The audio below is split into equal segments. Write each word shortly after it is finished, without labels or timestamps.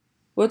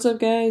What's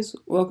up, guys?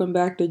 Welcome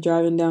back to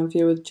Driving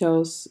Downfield with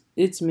Chelsea.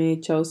 It's me,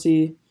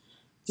 Chelsea.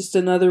 Just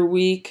another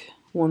week,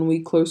 1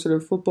 week closer to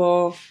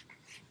football.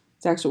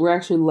 We're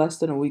actually less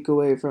than a week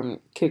away from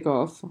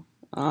kickoff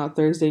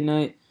Thursday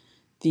night.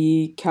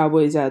 The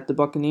Cowboys at the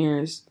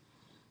Buccaneers.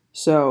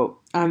 So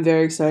I'm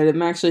very excited.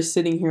 I'm actually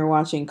sitting here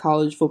watching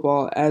college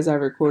football as I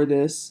record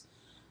this.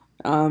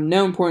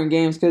 No important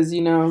games because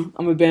I'm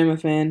a Bama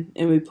fan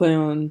and we play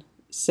on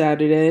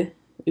Saturday.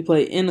 We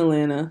play in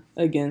Atlanta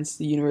against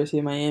the University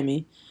of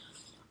Miami.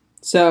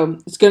 So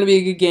it's going to be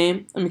a good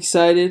game. I'm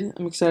excited.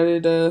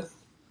 I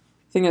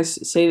think I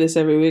say this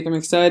every week. I'm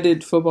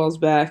excited. Football's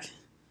back.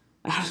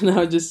 I don't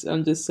know.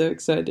 I'm just so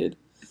excited.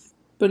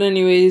 But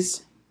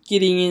anyways,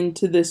 getting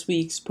into this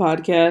week's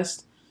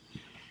podcast,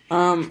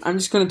 I'm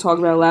just going to talk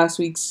about last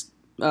week's,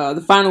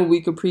 the final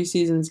week of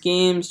preseason's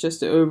games,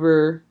 just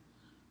over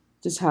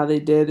just how they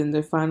did in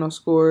their final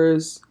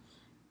scores.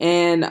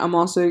 And I'm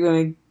also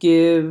going to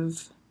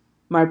give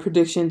my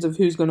predictions of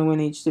who's going to win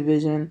each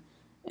division,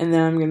 and then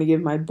I'm going to give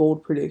my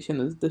bold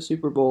prediction of the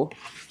Super Bowl.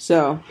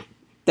 So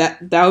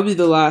that will be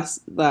the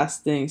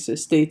last thing, so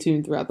stay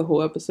tuned throughout the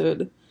whole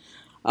episode.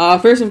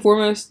 First and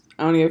foremost,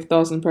 I want to give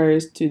thoughts and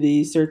prayers to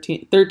the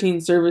 13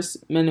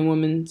 servicemen and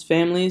women's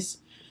families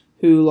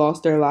who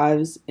lost their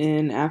lives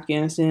in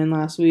Afghanistan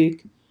last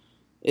week.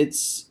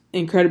 It's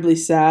incredibly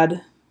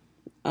sad.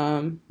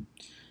 I've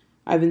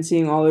been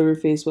seeing all over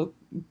Facebook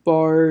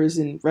bars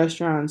and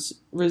restaurants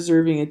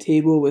reserving a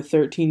table with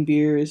 13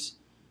 beers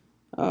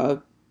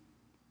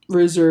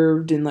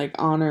reserved in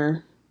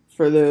honor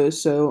for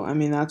those. So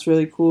that's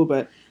really cool,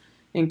 but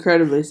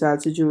incredibly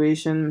sad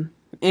situation.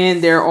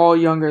 And they're all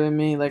younger than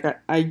me.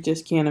 I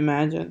just can't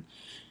imagine,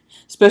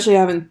 especially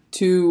having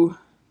two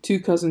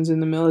cousins in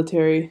the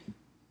military,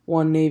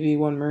 one Navy,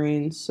 one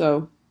Marines.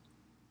 So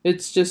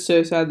it's just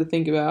so sad to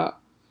think about.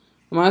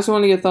 I also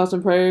want to give thoughts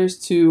and prayers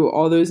to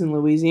all those in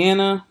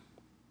Louisiana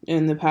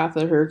in the path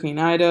of Hurricane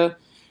Ida,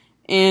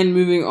 and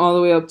moving all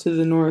the way up to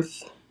the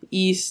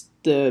northeast,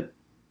 the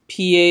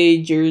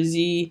PA,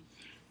 Jersey.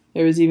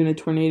 There was even a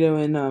tornado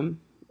in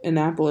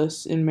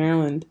Annapolis in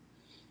Maryland,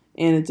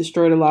 and it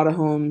destroyed a lot of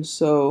homes.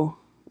 So,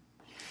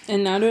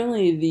 and not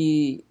only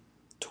the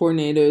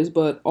tornadoes,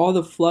 but all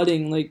the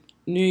flooding, like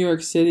New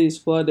York City's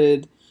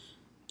flooded,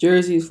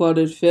 Jersey's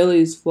flooded,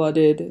 Philly's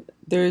flooded.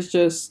 There's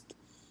just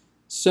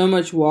so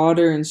much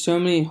water and so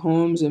many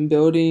homes and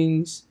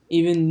buildings.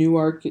 Even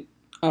Newark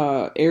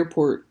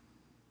airport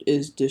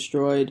is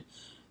destroyed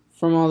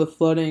from all the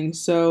flooding.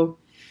 So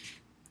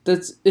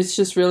it's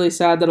just really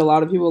sad that a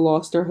lot of people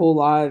lost their whole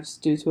lives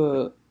due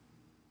to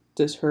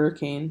this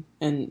hurricane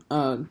and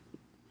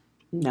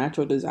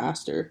natural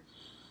disaster.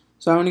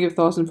 So I want to give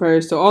thoughts and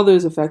prayers to all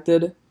those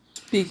affected.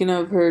 Speaking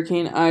of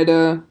Hurricane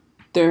Ida,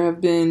 there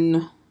have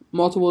been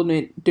multiple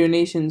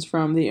donations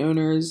from the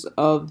owners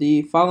of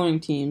the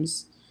following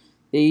teams.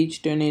 They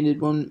each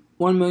donated $1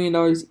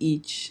 million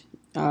each.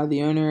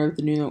 The owner of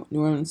the New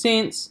Orleans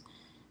Saints,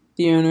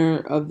 the owner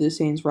of the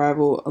Saints'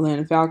 rival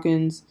Atlanta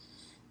Falcons,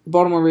 the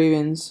Baltimore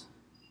Ravens,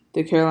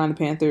 the Carolina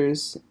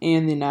Panthers,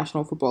 and the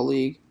National Football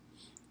League.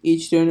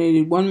 Each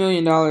donated $1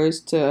 million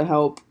to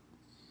help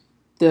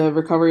the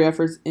recovery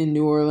efforts in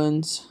New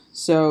Orleans.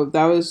 So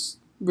that was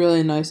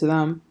really nice of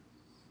them.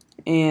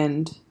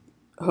 And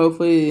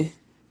hopefully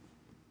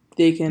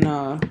they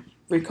can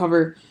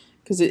recover,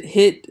 because it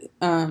hit,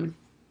 I'm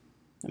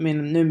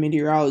no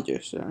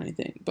meteorologist or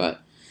anything,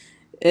 but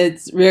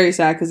it's very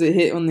sad because it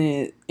hit on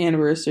the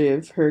anniversary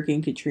of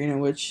Hurricane Katrina,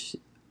 which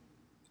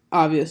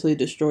obviously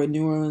destroyed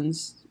New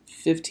Orleans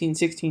 15,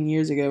 16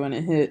 years ago when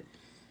it hit.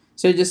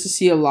 So just to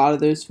see a lot of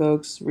those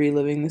folks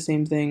reliving the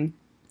same thing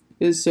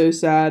is so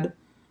sad.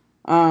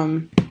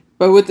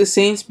 But with the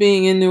Saints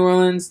being in New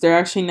Orleans, they're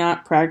actually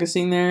not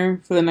practicing there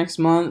for the next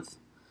month.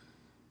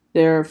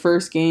 Their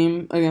first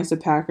game against the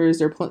Packers,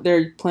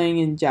 they're playing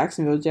in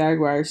Jacksonville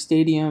Jaguars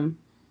Stadium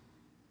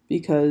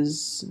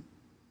because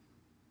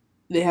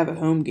they have a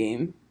home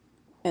game,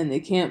 and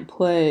they can't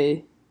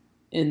play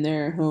in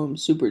their home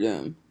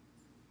Superdome.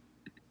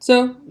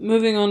 So,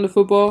 moving on to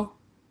football.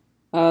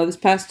 This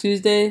past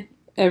Tuesday,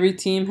 every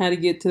team had to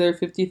get to their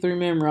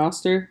 53-man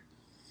roster.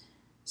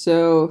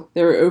 So,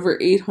 there were over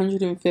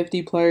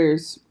 850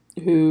 players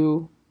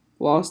who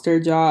lost their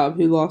job,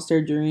 who lost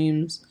their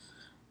dreams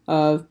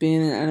of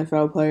being an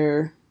NFL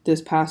player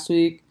this past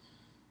week.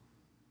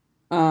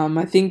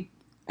 I think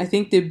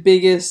the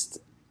biggest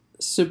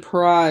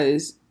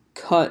surprise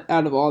cut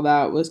out of all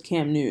that was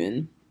Cam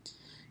Newton.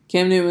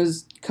 Cam Newton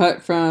was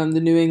cut from the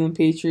New England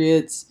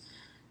Patriots,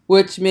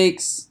 which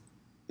makes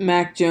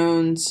Mac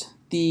Jones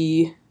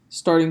the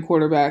starting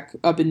quarterback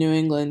up in New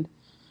England,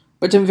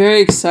 which I'm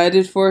very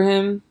excited for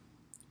him,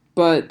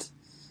 but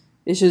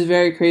it's just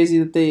very crazy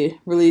that they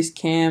released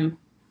Cam.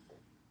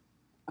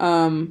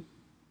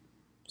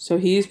 So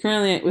he's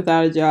currently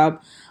without a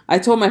job. I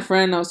told my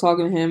friend, I was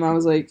talking to him, I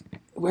was like,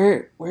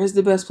 where's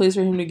the best place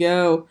for him to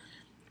go?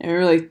 And we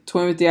were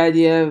toying with the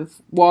idea of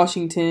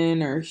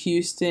Washington or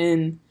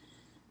Houston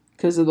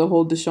because of the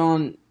whole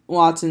Deshaun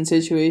Watson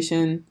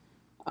situation,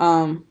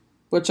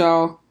 which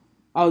I'll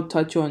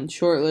touch on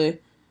shortly.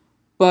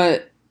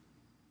 But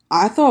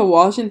I thought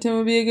Washington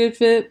would be a good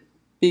fit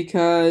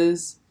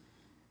because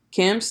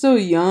Cam's still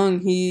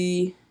young.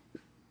 He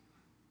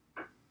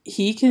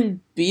can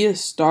be a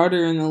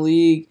starter in the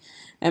league,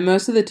 and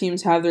most of the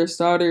teams have their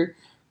starter,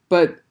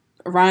 but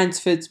Ryan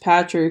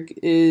Fitzpatrick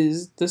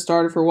is the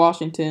starter for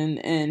Washington,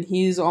 and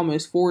he's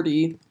almost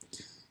 40.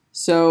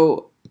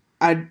 So,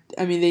 I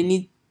mean, they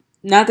need,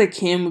 not that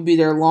Cam would be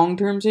their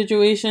long-term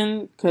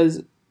situation,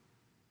 because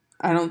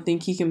I don't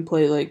think he can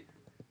play, like,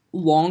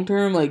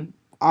 long-term. Like,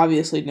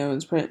 obviously no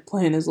one's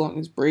playing as long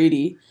as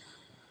Brady,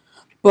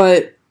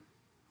 but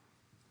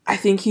I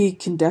think he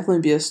can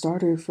definitely be a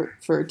starter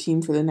for a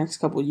team for the next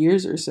couple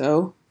years or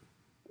so.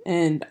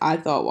 And I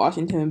thought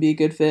Washington would be a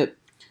good fit.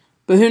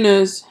 But who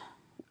knows?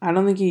 I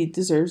don't think he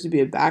deserves to be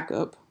a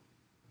backup.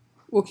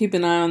 We'll keep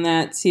an eye on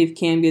that, see if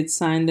Cam gets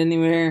signed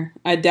anywhere.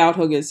 I doubt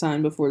he'll get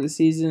signed before the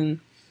season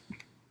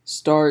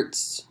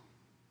starts.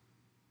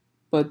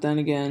 But then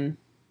again,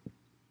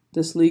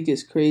 this league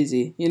is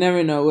crazy. You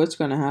never know what's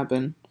going to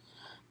happen.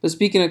 But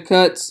speaking of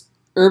cuts,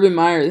 Urban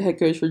Meyer, the head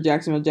coach for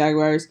Jacksonville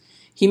Jaguars,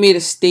 he made a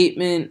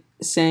statement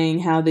saying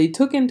how they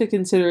took into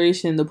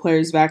consideration the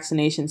players'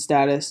 vaccination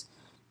status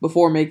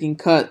before making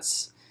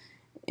cuts.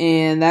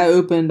 And that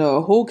opened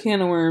a whole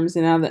can of worms,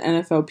 and now the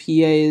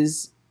NFLPA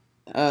is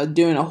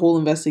doing a whole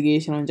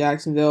investigation on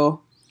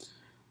Jacksonville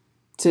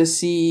to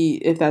see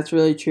if that's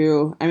really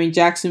true. I mean,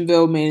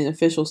 Jacksonville made an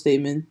official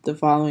statement the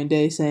following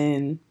day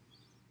saying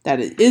that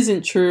it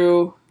isn't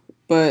true,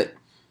 but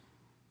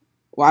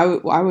why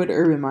would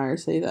Urban Meyer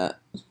say that?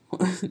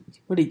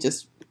 Would he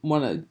just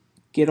want to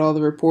get all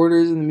the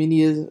reporters and the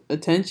media's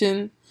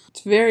attention?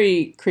 It's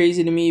very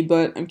crazy to me,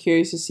 but I'm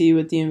curious to see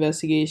what the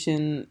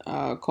investigation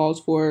calls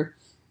for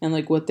and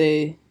like what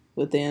they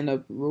end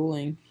up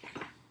ruling.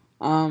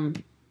 But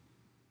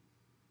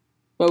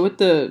with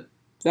the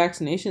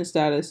vaccination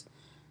status,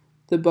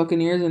 the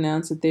Buccaneers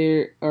announced that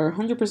they are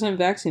 100%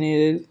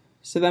 vaccinated,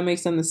 so that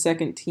makes them the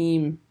second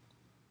team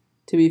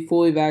to be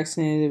fully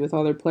vaccinated with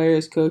all their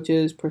players,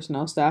 coaches,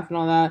 personnel, staff, and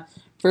all that.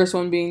 First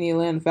one being the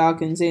Atlanta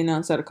Falcons. They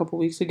announced that a couple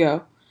weeks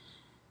ago.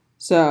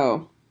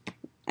 So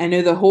I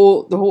know the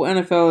whole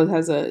NFL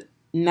has a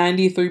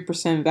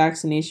 93%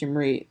 vaccination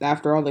rate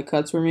after all the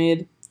cuts were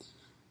made.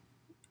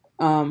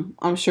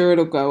 I'm sure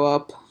it'll go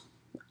up.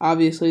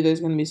 Obviously,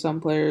 there's going to be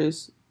some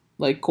players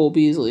like Cole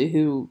Beasley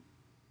who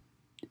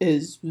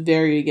is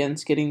very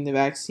against getting the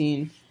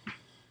vaccine.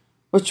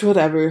 Which,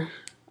 whatever.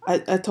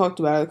 I talked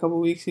about it a couple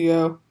weeks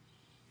ago.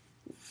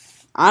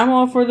 I'm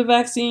all for the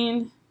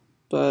vaccine,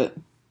 but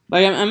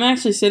like I'm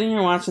actually sitting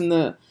here watching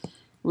the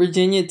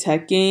Virginia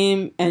Tech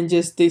game, and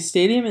just the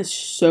stadium is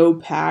so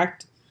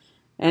packed,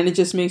 and it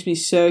just makes me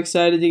so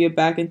excited to get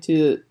back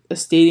into a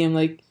stadium.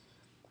 Like,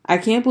 I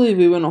can't believe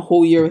we went a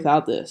whole year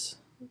without this.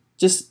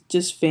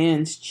 Just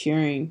fans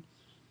cheering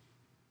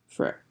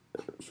for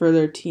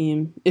their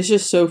team. It's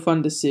just so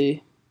fun to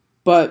see.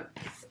 But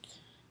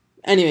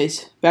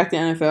anyways, back to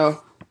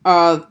NFL.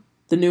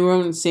 The New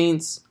Orleans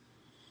Saints,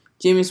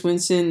 Jameis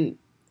Winston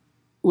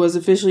was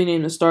officially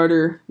named a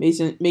starter,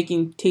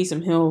 making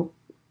Taysom Hill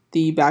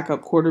the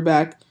backup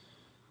quarterback,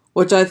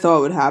 which I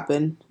thought would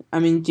happen. I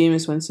mean,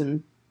 Jameis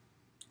Winston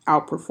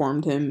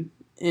outperformed him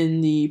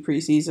in the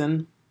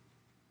preseason.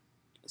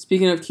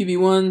 Speaking of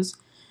QB1s,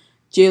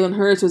 Jalen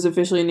Hurts was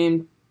officially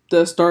named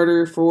the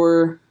starter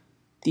for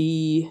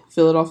the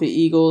Philadelphia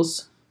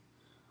Eagles.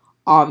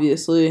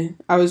 Obviously,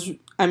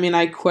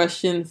 I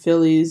question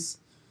Philly's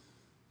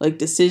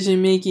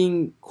decision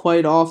making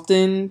quite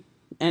often,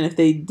 and if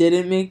they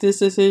didn't make this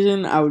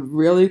decision, I would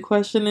really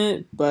question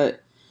it,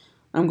 but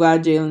I'm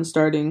glad Jalen's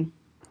starting.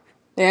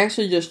 They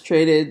actually just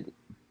traded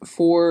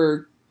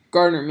for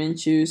Gardner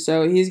Minshew,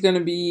 so he's going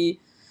to be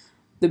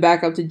the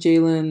backup to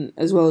Jalen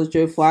as well as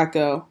Joe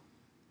Flacco,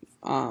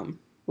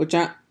 which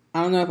I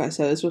don't know if I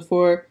said this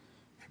before,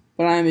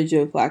 but I'm a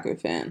Joe Flacco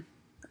fan.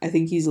 I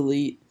think he's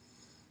elite.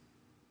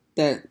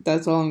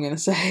 That's all I'm going to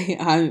say.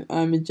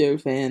 I'm a Joe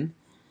fan.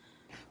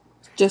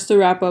 Just to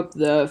wrap up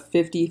the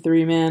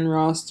 53-man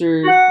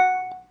roster,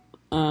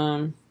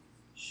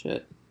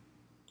 shit.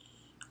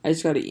 I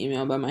just got an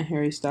email about my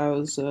Harry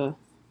Styles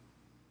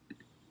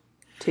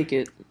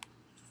ticket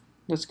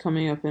that's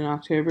coming up in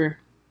October.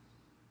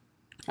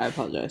 I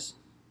apologize.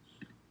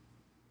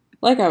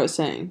 Like I was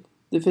saying,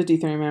 the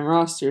 53-man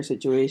roster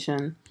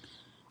situation.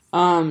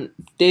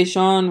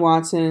 Deshaun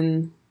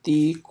Watson,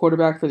 the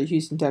quarterback for the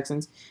Houston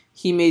Texans,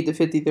 he made the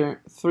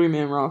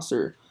 53-man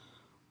roster,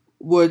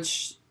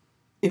 which,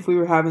 if we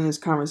were having this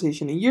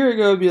conversation a year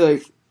ago, I'd be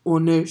like, well,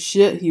 no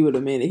shit, he would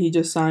have made it. He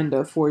just signed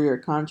a 4-year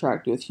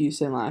contract with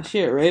Houston last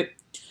year, right?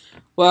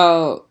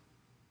 Well,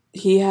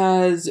 he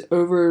has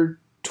over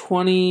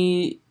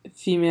 20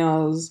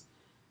 females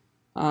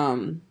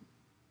saying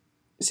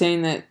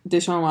that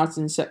Deshaun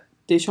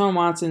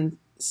Watson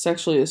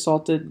sexually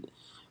assaulted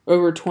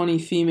over 20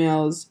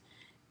 females,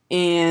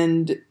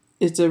 and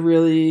it's a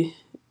really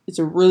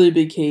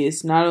big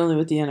case, not only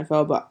with the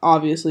NFL, but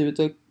obviously with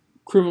the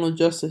criminal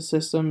justice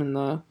system and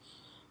the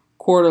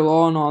court of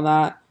law and all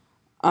that.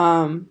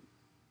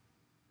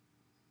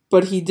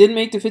 But he did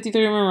make the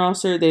 53-man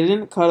roster. They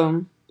didn't cut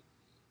him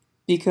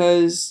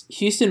because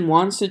Houston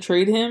wants to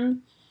trade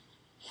him.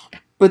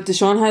 But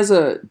Deshaun has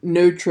a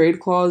no trade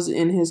clause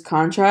in his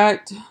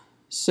contract.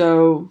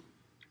 So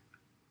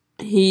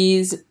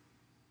he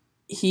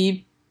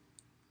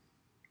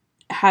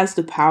has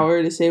the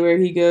power to say where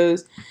he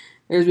goes.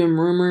 There's been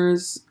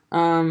rumors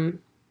that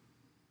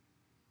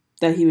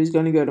he was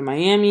going to go to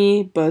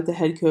Miami, but the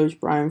head coach,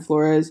 Brian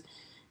Flores,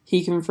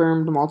 he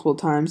confirmed multiple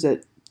times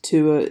that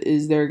Tua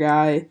is their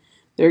guy.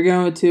 They're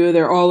going with Tua.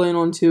 They're all in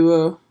on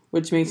Tua,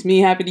 which makes me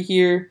happy to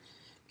hear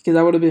because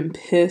I would have been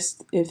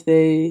pissed if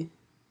they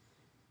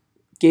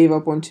gave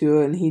up on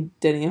Tua and he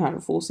didn't even have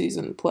a full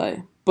season to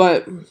play.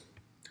 But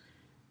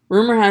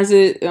rumor has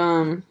it,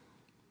 I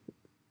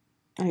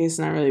guess it's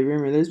not really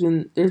rumor. There's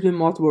been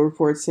multiple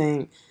reports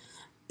saying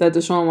that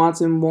Deshaun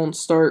Watson won't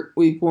start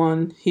week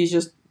 1. He's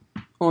just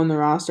on the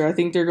roster. I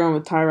think they're going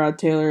with Tyrod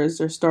Taylor as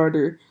their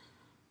starter.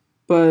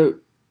 But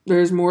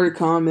there's more to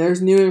come.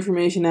 There's new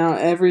information out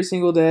every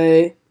single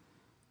day.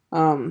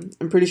 I'm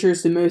pretty sure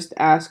it's the most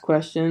asked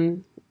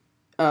question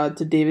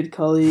to David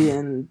Culley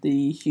and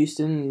the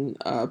Houston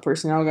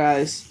personnel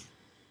guys.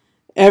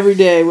 Every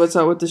day, what's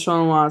up with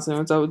Deshaun Watson?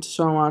 What's up with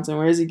Deshaun Watson?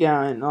 Where's he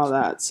going? And all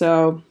that.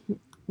 So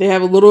they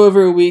have a little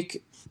over a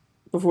week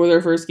before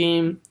their first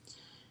game.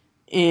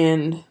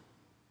 And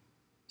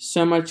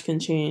so much can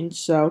change.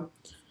 So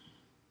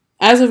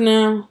as of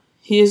now,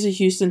 he is a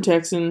Houston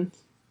Texan.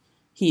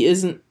 He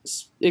isn't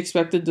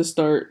expected to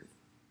start,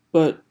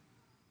 but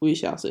we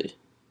shall see.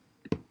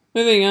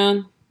 Moving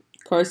on,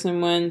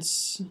 Carson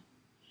Wentz.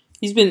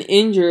 He's been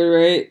injured,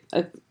 right?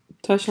 I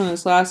touched on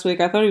this last week.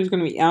 I thought he was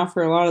going to be out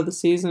for a lot of the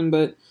season,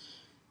 but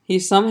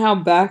he's somehow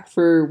back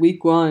for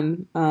week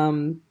 1.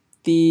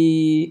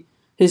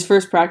 His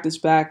first practice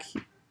back,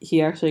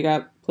 he actually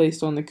got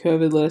placed on the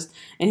COVID list,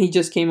 and he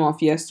just came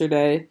off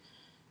yesterday.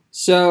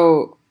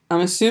 So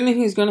I'm assuming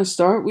he's going to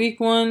start week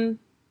 1.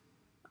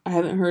 I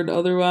haven't heard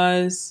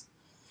otherwise.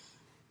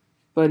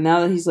 But now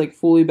that he's like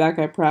fully back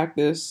at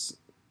practice,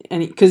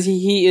 and because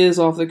he is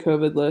off the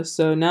COVID list,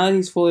 so now that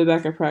he's fully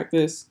back at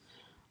practice,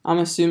 I'm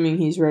assuming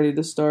he's ready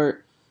to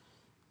start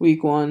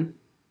week 1,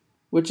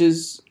 which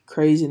is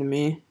crazy to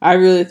me. I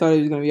really thought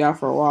he was going to be out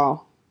for a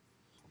while.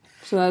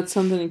 So that's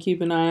something to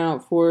keep an eye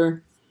out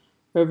for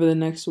over the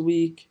next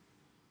week.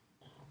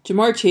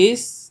 Ja'Marr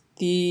Chase,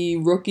 the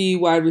rookie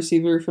wide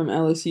receiver from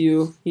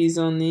LSU, he's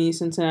on the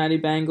Cincinnati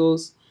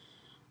Bengals.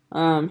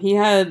 He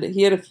had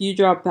a few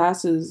drop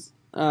passes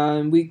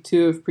in week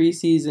 2 of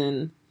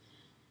preseason,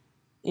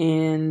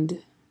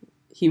 and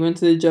he went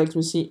to the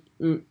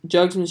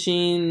jugs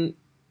machine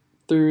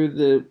through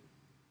the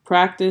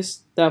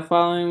practice that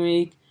following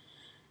week.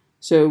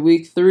 So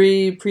week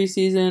 3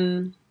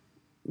 preseason,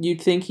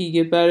 you'd think he'd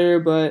get better,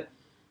 but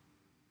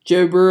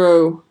Joe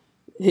Burrow,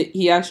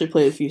 he actually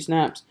played a few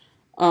snaps,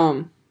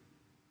 and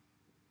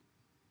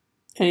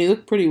he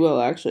looked pretty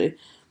well actually.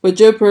 But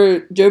Joe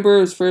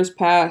Burrow's first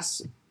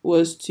pass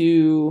was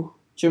to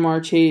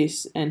Ja'Marr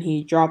Chase, and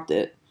he dropped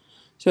it.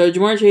 So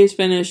Ja'Marr Chase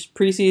finished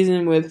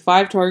preseason with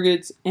 5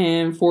 targets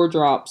and 4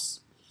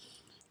 drops.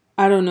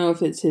 I don't know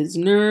if it's his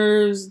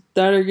nerves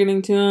that are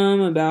getting to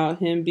him about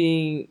him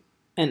being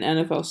an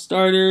NFL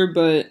starter,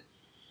 but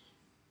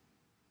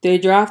they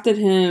drafted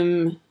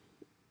him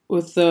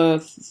with the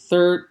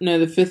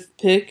 5th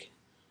pick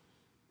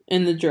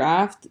in the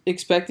draft,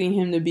 expecting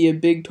him to be a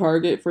big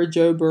target for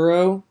Joe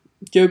Burrow.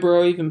 Joe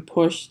Burrow even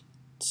pushed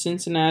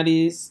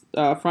Cincinnati's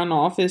front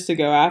office to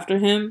go after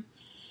him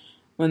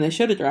when they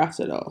should have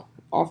drafted an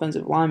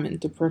offensive lineman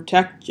to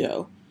protect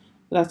Joe.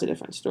 But that's a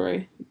different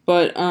story.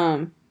 But,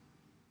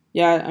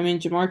 yeah, I mean,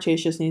 Ja'Marr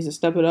Chase just needs to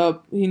step it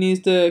up. He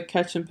needs to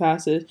catch some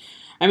passes.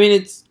 I mean,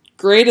 it's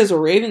great as a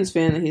Ravens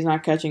fan that he's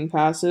not catching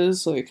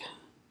passes. Like,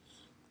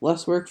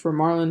 less work for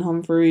Marlon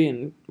Humphrey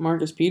and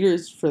Marcus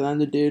Peters for them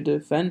to do to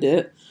defend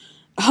it.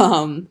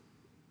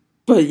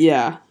 But,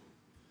 yeah,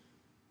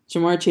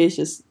 Ja'Marr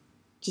Chase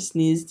just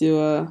needs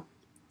to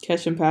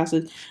catch some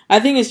passes.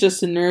 I think it's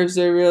just the nerves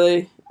there,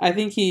 really. I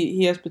think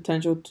he has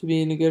potential to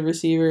be a good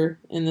receiver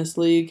in this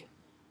league.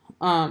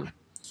 But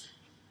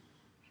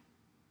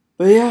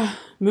yeah,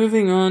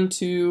 moving on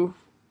to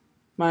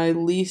my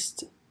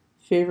least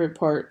favorite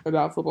part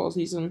about football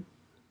season,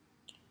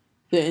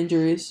 the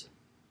injuries.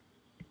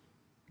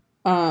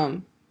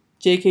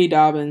 J.K.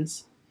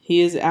 Dobbins,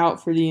 he is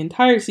out for the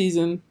entire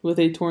season with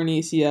a torn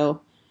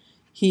ACL.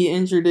 He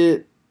injured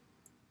it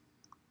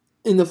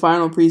in the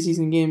final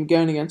preseason game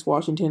going against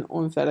Washington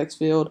on FedEx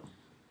Field.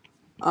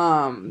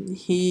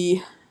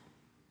 He's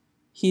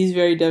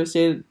very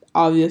devastated,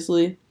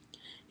 obviously.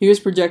 He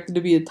was projected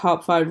to be a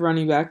top 5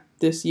 running back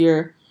this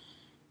year,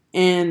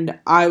 and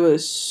I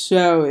was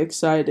so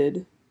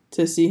excited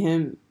to see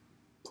him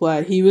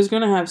play. He was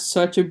going to have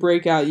such a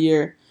breakout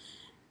year,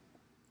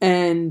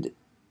 and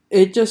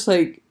it just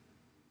like,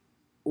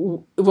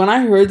 when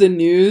I heard the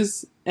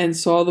news and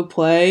saw the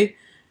play,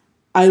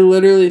 I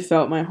literally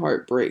felt my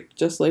heart break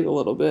just like a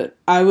little bit.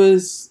 I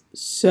was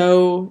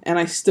so, and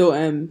I still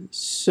am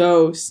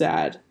so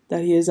sad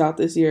that he is out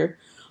this year.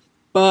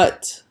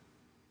 But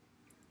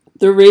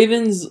the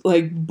Ravens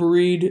like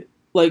breed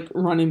like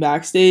running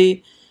backs.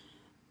 The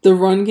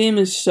run game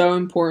is so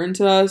important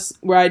to us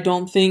where I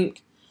don't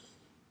think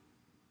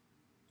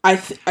I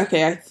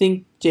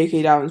think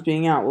J.K. Dobbins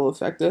being out will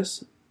affect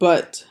us,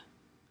 but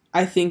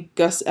I think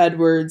Gus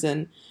Edwards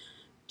and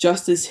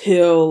Justice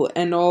Hill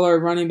and all our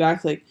running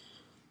backs, like,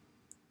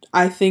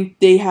 I think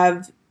they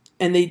have,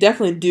 and they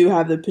definitely do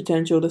have the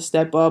potential to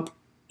step up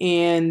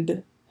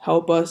and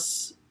help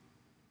us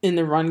in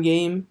the run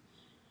game.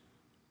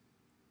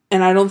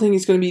 And I don't think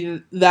it's going to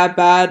be that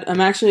bad.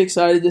 I'm actually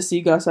excited to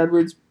see Gus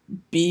Edwards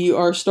be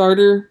our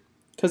starter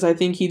because I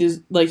think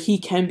he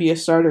can be a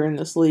starter in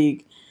this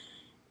league.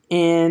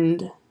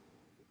 And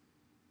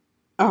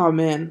oh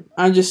man,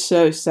 I'm just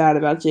so sad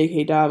about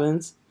J.K.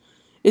 Dobbins.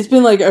 It's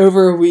been like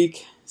over a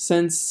week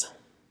since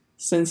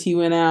he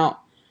went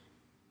out,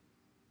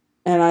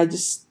 and I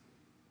just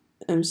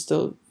am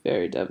still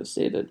very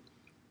devastated.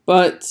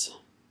 But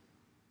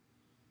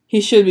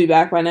he should be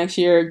back by next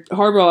year.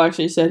 Harbaugh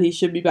actually said he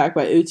should be back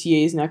by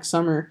OTAs next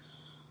summer,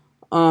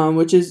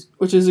 which is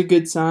a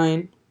good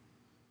sign.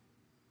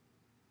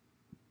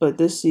 But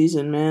this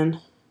season,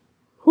 man,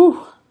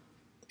 whew,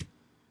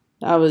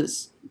 that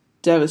was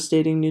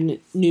devastating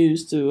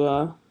news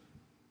to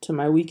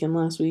my weekend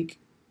last week.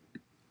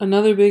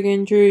 Another big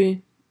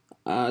injury,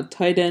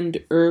 tight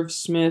end Irv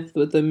Smith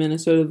with the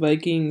Minnesota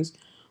Vikings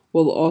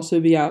will also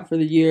be out for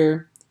the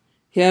year.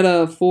 He had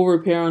a full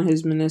repair on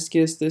his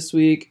meniscus this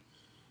week.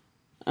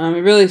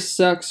 It really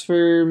sucks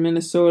for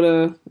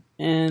Minnesota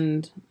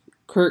and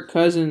Kirk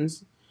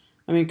Cousins.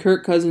 I mean,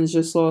 Kirk Cousins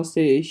just lost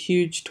a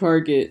huge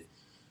target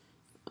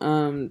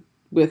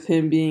with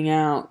him being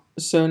out.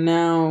 So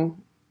now,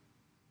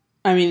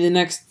 I mean, the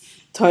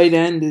next tight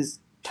end is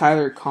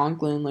Tyler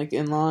Conklin, like,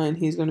 in line.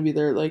 He's going to be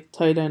their, like,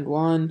 tight end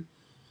one,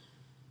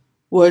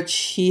 which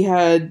he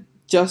had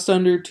just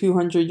under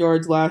 200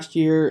 yards last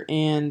year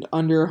and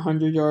under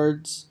 100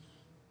 yards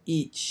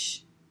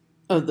each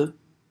of the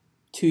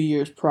 2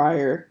 years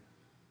prior.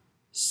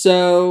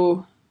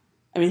 So,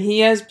 I mean, he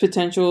has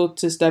potential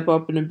to step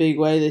up in a big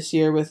way this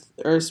year with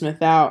Irv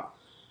Smith out.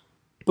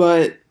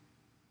 But,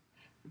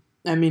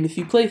 I mean, if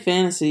you play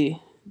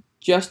fantasy,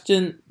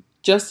 Justin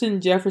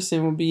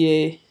Jefferson will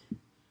be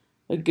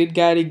a good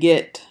guy to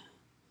get,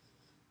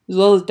 as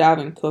well as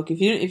Dalvin Cook. If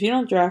you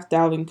don't draft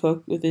Dalvin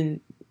Cook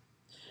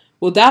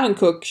Dalvin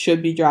Cook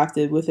should be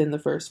drafted within the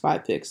first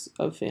 5 picks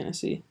of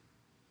fantasy.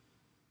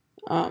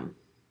 But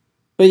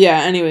yeah,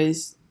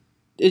 anyways,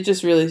 it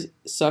just really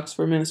sucks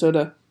for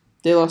Minnesota.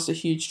 They lost a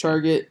huge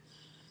target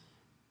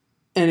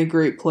and a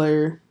great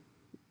player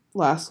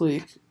last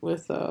week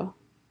with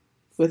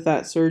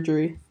that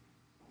surgery.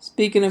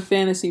 Speaking of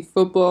fantasy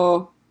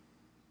football,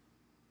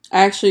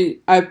 I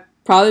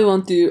probably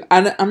won't do.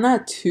 I'm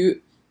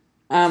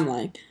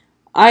lying.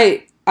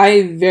 I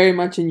very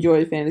much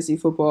enjoy fantasy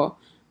football,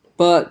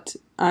 but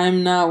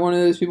I'm not one of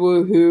those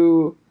people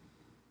who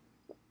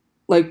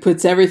like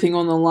puts everything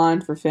on the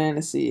line for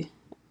fantasy.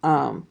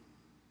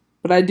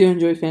 But I do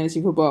enjoy fantasy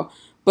football.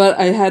 But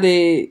I had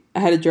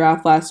a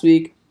draft last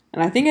week,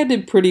 and I think I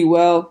did pretty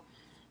well.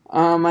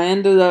 I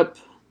ended up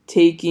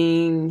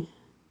taking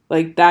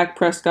like Dak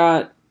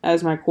Prescott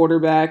as my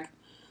quarterback,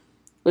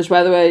 which,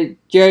 by the way,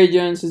 Jerry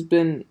Jones has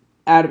been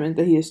adamant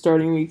that he is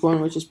starting week 1,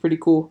 which is pretty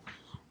cool.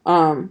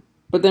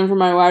 But then for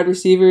my wide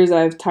receivers,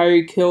 I have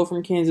Tyreek Hill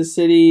from Kansas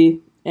City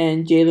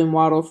and Jalen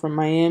Waddle from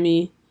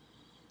Miami.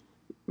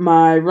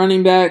 My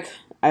running back,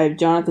 I have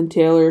Jonathan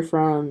Taylor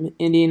from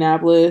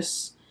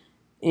Indianapolis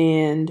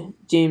and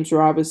James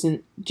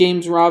Robinson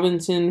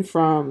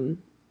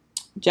from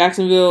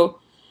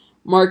Jacksonville.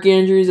 Mark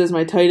Andrews as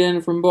my tight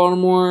end from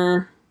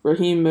Baltimore.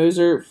 Raheem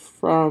Mostert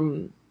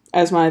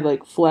as my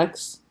like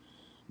flex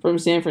from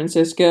San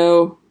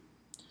Francisco.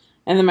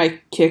 And then my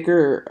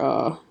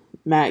kicker,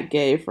 Matt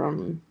Gay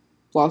from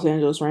Los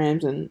Angeles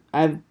Rams. And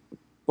I have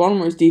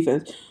Baltimore's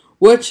defense,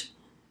 which,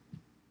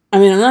 I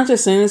mean, I'm not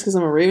just saying this because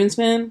I'm a Ravens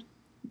fan,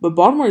 but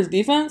Baltimore's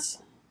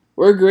defense,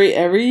 we're great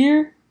every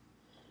year,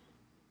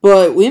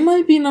 but we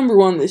might be number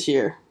 1 this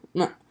year.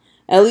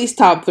 At least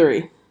top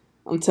 3.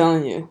 I'm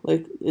telling you.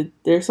 Like,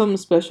 there's something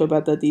special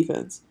about that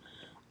defense.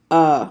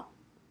 But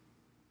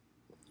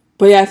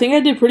yeah, I think I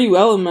did pretty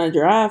well in my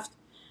draft.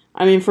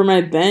 I mean, for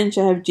my bench,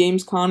 I have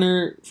James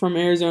Conner from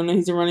Arizona.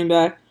 He's a running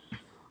back.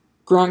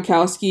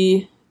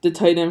 Gronkowski, the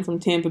tight end from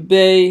Tampa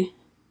Bay.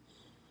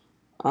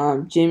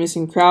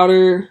 Jamison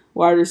Crowder,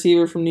 wide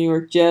receiver from New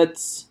York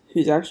Jets,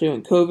 who's actually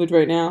on COVID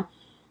right now.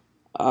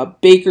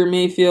 Baker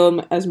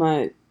Mayfield as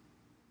my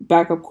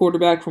backup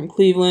quarterback from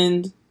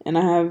Cleveland. And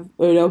I have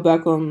Odell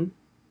Beckham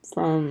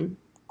from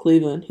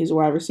Cleveland. He's a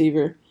wide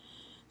receiver.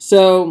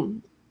 So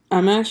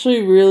I'm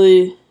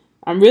really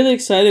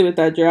excited with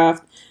that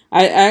draft.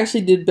 I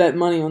actually did bet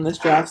money on this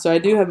draft, so I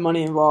do have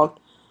money involved.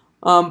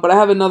 But I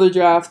have another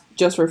draft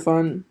just for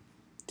fun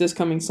this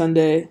coming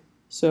Sunday,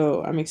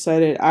 so I'm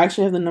excited. I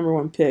actually have the number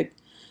 1 pick.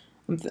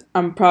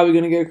 I'm probably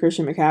going to go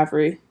Christian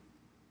McCaffrey.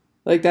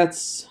 Like,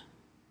 it's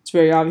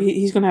very obvious.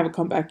 He's going to have a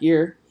comeback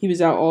year. He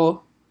was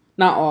out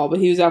but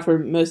he was out for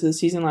most of the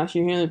season last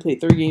year. He only played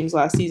 3 games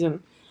last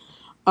season.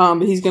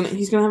 But he's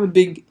gonna have a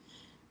big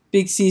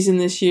season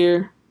this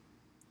year.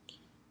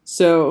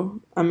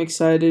 So I'm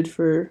excited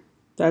for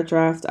that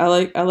draft. I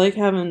like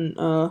having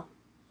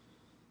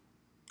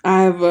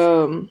I have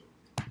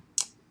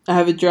I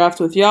have a draft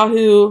with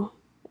Yahoo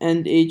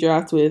and a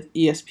draft with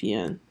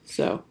ESPN.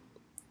 So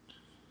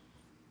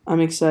I'm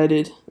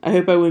excited. I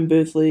hope I win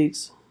both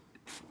leagues.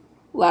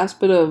 Last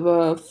bit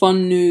of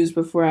fun news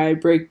before I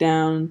break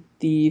down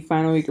the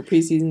final week of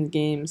preseason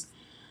games.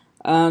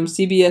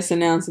 CBS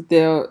announced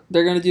that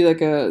they're gonna do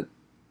like a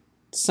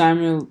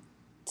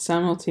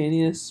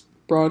simultaneous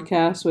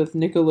broadcast with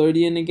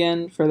Nickelodeon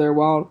again for their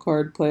wild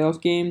card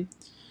playoff game.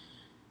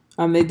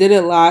 They did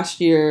it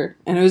last year,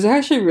 and it was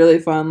actually really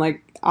fun.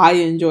 Like, I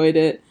enjoyed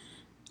it.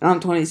 I'm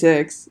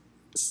 26,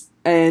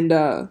 and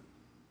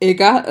it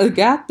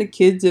got the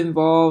kids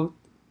involved,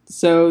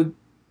 so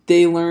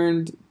they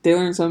learned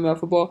something about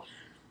football.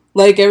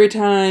 Like every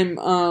time,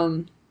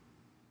 I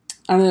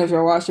don't know if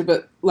y'all watched it,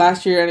 but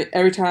last year,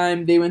 every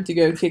time they went to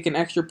go kick an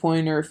extra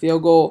point or a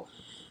field goal,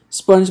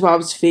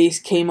 SpongeBob's face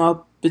came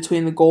up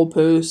between the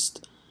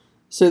goalpost,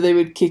 so they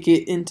would kick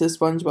it into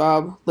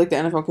SpongeBob, like the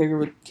NFL kicker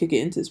would kick it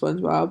into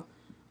SpongeBob.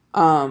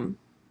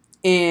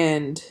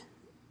 And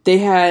they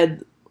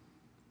had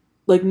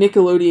like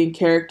Nickelodeon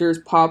characters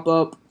pop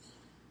up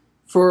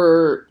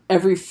for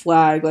every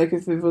flag. Like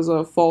if it was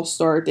a false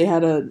start, they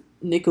had a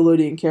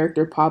Nickelodeon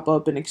character pop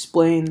up and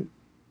explain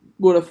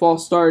what a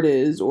false start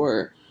is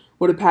or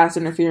what a pass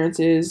interference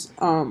is.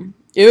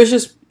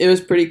 It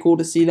was pretty cool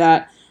to see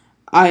that.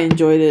 I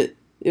enjoyed it.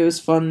 It was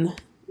fun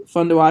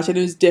to watch, and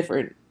it was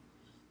different.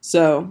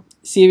 So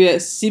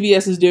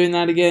CBS is doing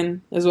that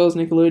again, as well as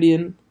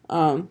Nickelodeon,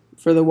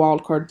 for the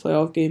wild card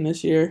playoff game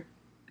this year.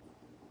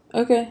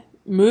 Okay,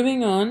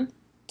 moving on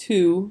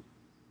to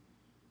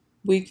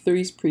Week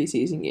 3's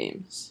preseason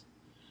games.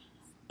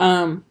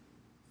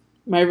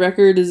 My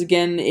record is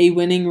again a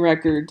winning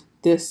record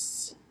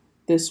this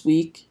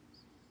week.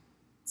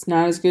 It's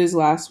not as good as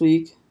last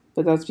week,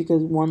 but that's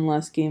because one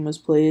less game was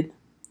played.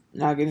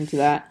 Not getting to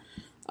that.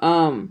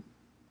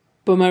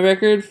 But my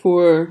record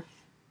for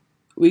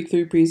Week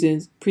 3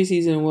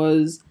 preseason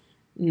was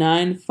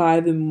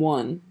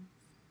 9-5-1.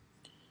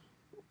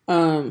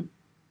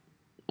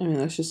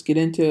 Let's just get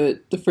into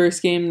it. The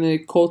first game, the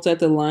Colts at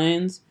the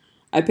Lions.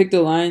 I picked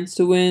the Lions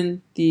to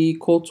win. The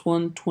Colts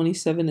won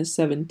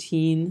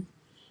 27-17.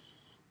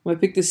 I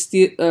picked the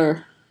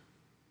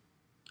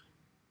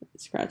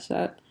scratch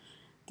that.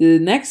 The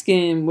next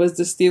game was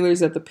the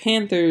Steelers at the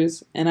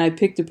Panthers, and I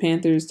picked the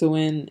Panthers to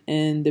win,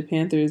 and the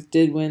Panthers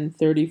did win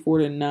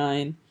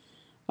 34-9.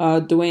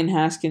 Dwayne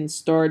Haskins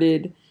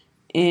started,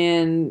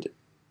 and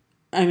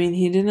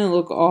he didn't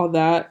look all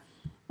that.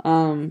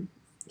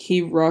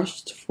 He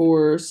rushed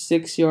for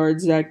 6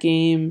 yards that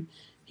game.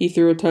 He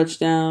threw a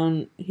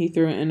touchdown. He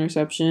threw an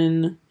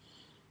interception,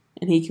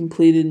 and he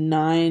completed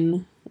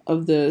 9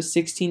 of the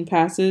 16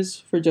 passes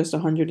for just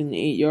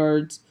 108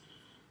 yards.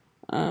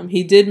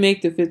 He did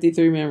make the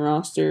 53-man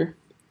roster,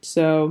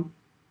 so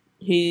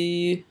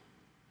he's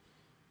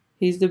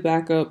the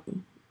backup.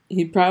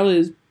 He probably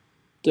is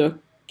the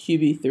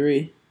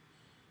QB3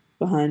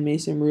 behind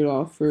Mason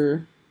Rudolph,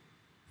 for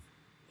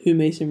who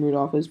Mason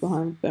Rudolph is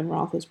behind Ben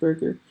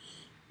Roethlisberger.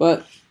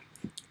 But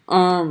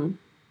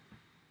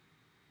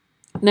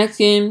next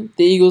game,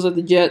 the Eagles at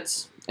the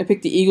Jets. I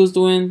picked the Eagles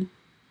to win.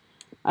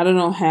 I don't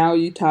know how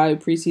you tie a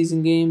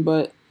preseason game,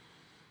 but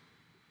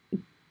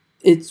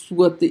it's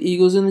what the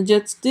Eagles and the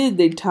Jets did.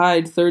 They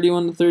tied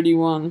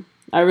 31-31.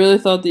 I really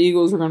thought the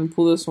Eagles were going to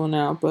pull this one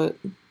out, but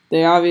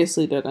they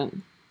obviously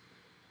didn't.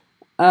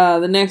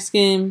 The next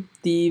game,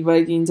 the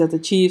Vikings at the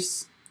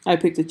Chiefs. I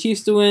picked the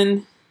Chiefs to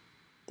win.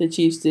 The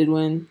Chiefs did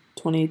win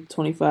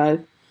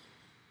 20-25.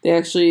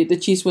 The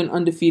Chiefs went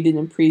undefeated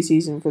in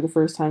preseason for the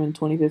first time in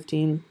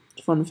 2015.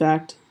 Fun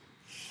fact.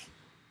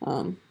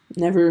 I'm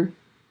never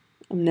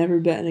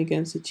betting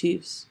against the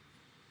Chiefs.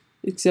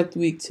 Except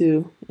week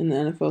 2 in the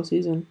NFL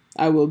season.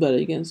 I will bet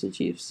against the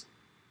Chiefs.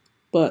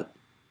 But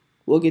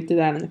we'll get to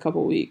that in a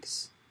couple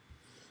weeks.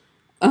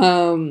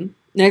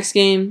 Next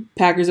game,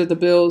 Packers at the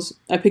Bills.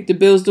 I picked the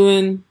Bills to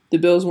win. The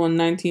Bills won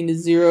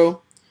 19-0.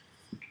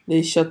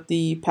 They shut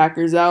the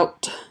Packers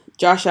out.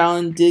 Josh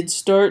Allen did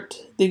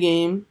start the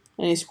game,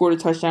 and he scored a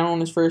touchdown on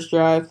his first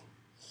drive.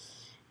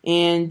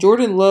 And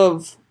Jordan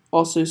Love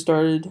also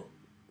started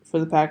for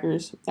the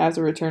Packers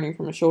after returning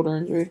from a shoulder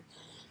injury.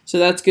 So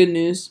that's good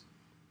news.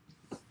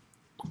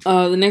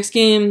 The next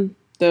game,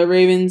 the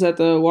Ravens at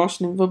the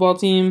Washington football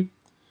team.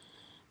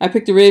 I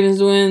picked the Ravens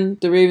to win.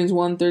 The Ravens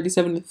won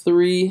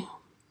 37-3.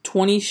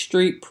 20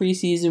 straight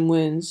preseason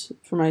wins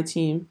for my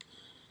team.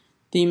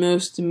 The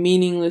most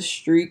meaningless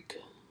streak,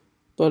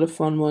 but a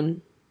fun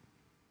one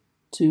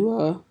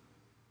to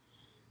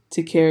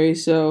carry.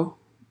 So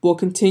we'll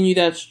continue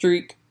that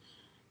streak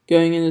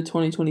going into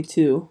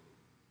 2022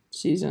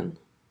 season.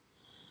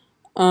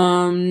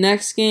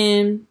 Next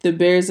game, the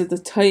Bears at the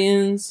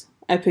Titans.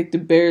 I picked the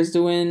Bears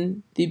to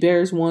win. The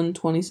Bears won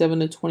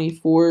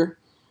 27-24.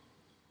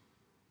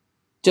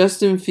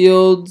 Justin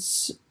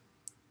Fields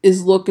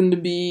is looking to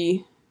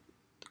be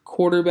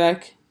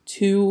quarterback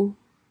 2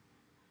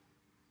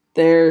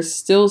 They're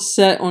still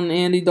set on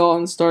Andy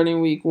Dalton starting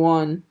week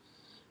 1,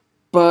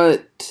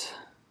 but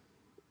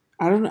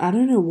I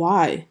don't know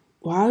why.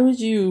 Why would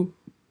you?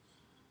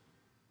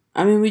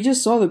 I mean, we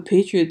just saw the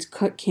Patriots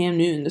cut Cam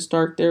Newton to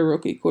start their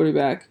rookie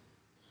quarterback.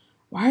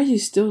 Why are you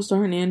still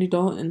starting Andy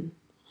Dalton?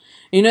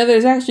 You know,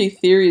 there's actually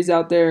theories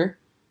out there.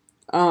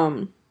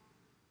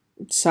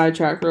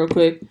 Sidetrack real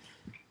quick.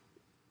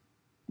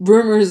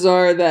 Rumors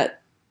are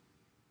that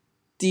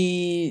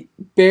the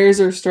Bears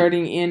are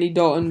starting Andy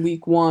Dalton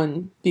week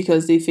 1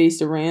 because they face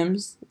the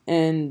Rams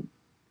and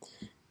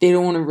they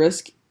don't want to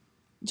risk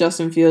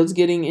Justin Fields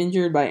getting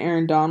injured by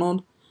Aaron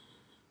Donald,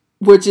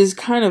 which is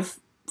kind of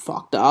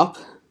fucked up,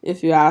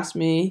 if you ask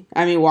me.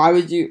 I mean, why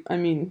would you? I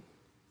mean,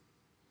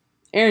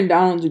 Aaron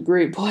Donald's a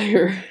great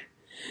player.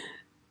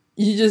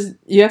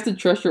 You have to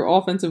trust your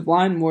offensive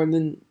line more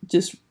than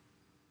just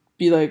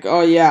be like,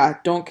 oh yeah,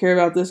 don't care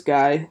about this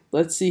guy.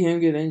 Let's see him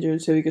get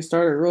injured so he can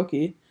start a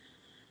rookie.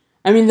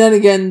 I mean, then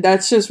again,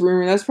 that's just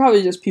rumor. That's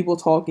probably just people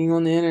talking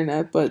on the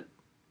internet, but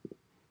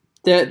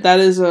that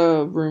is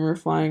a rumor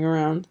flying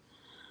around.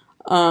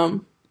 But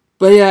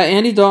yeah,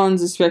 Andy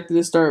Dalton's expected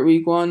to start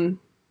week 1.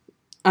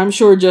 I'm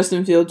sure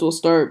Justin Fields will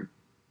start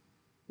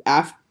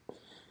after.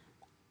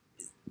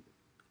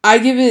 I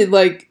give it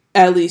like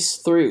at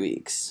least 3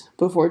 weeks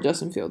before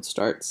Justin Fields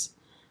starts.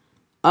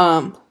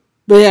 But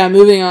yeah,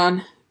 moving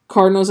on.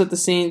 Cardinals at the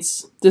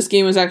Saints. This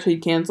game was actually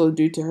canceled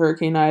due to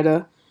Hurricane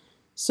Ida.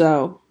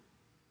 So,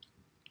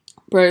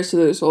 prayers to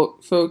those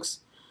folks.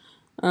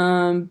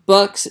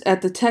 Bucks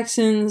at the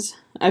Texans.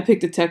 I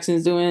picked the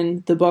Texans to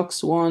win. The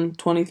Bucks won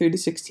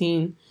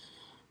 23-16.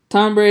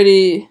 Tom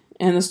Brady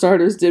and the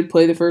starters did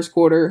play the first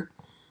quarter.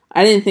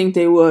 I didn't think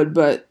they would,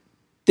 but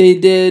they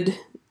did,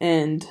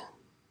 and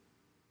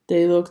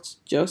they looked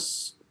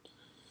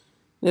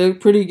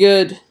pretty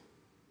good.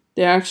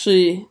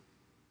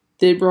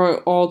 They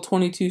brought all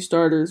 22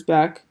 starters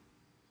back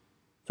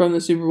from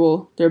the Super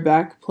Bowl. They're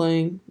back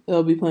playing.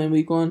 They'll be playing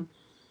week 1.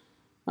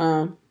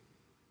 But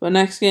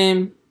next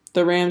game,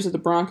 the Rams at the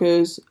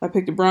Broncos. I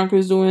picked the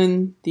Broncos to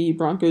win. The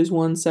Broncos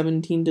won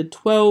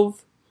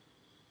 17-12.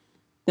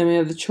 Then we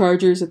have the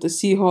Chargers at the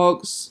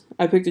Seahawks.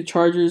 I picked the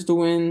Chargers to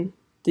win.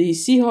 The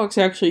Seahawks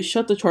actually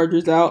shut the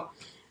Chargers out,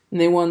 and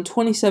they won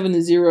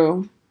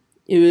 27-0.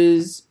 It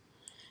was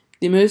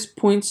the most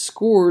points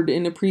scored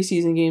in a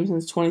preseason game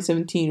since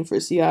 2017 for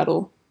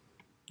Seattle.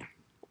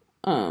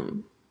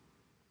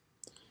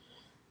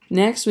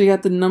 Next, we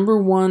got the number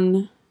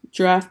 1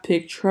 draft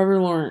pick,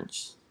 Trevor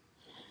Lawrence.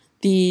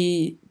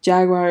 The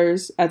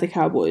Jaguars at the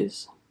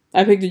Cowboys.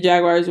 I picked the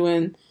Jaguars to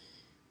win.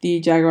 The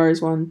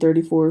Jaguars won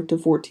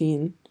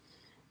 34-14.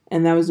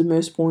 And that was the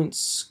most points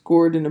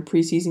scored in a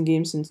preseason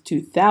game since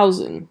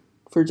 2000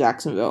 for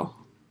Jacksonville.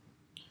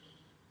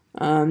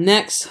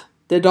 Next,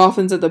 the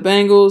Dolphins at the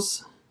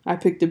Bengals. I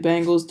picked the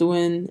Bengals to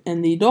win,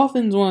 and the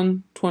Dolphins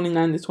won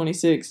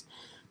 29-26.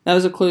 That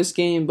was a close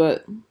game,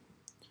 but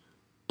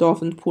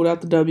Dolphins pulled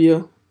out the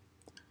W.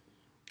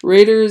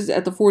 Raiders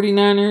at the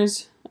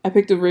 49ers. I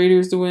picked the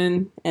Raiders to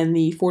win, and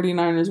the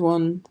 49ers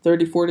won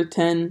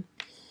 34-10.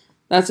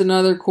 That's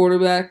another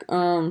quarterback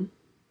battle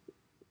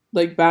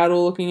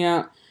looking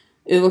at.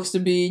 It looks to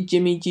be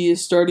Jimmy G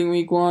is starting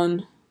week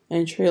 1,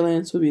 and Trey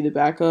Lance will be the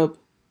backup.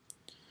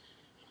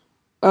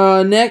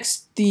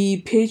 Next,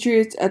 the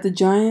Patriots at the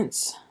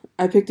Giants.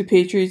 I picked the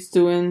Patriots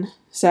to win.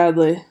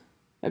 Sadly,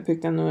 I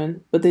picked them to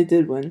win, but they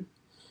did win.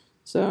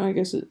 So I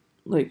guess it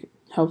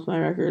helped my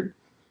record,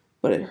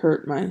 but it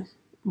hurt my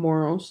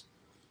morals.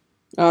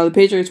 The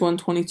Patriots won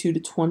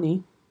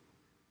 22-20.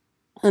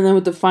 And then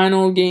with the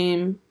final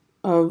game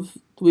of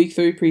week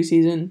 3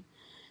 preseason,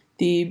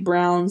 the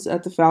Browns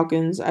at the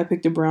Falcons. I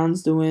picked the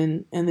Browns to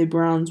win, and the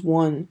Browns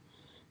won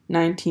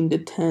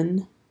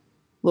 19-10.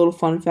 Little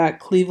fun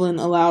fact, Cleveland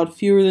allowed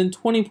fewer than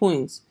 20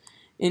 points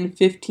in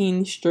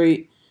 15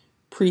 straight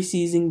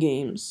preseason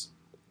games.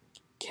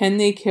 Can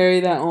they carry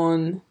that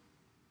on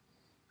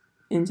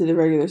into the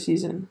regular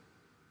season?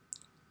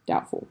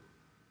 Doubtful.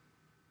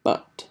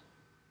 But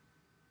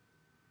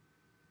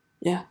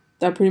yeah,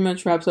 that pretty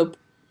much wraps up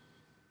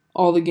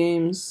all the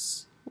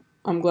games.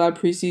 I'm glad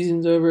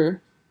preseason's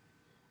over.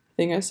 I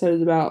think I said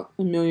it about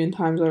 1 million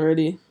times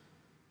already.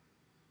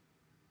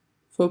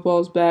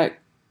 Football's back.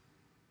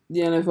 The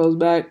NFL's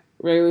back.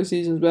 Regular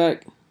season's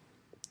back.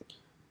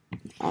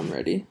 I'm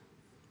ready.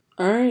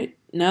 Alright,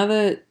 now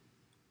that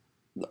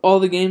all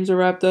the games are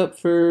wrapped up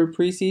for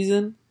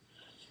preseason,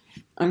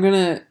 I'm going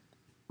to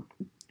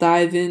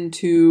dive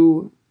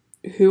into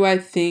who I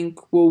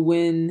think will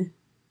win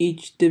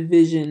each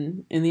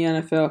division in the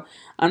NFL.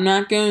 I'm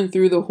not going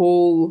through the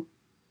whole,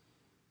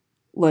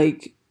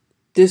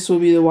 this will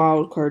be the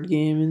wild card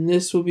game, and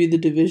this will be the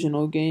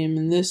divisional game,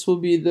 and this will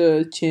be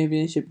the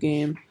championship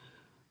game,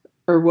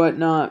 or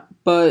whatnot.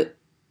 But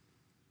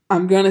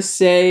I'm gonna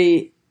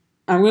say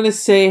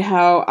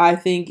how I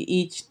think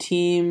each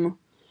team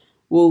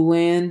will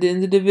land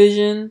in the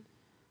division.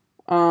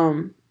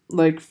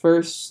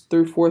 First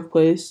through fourth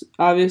place,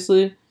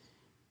 obviously.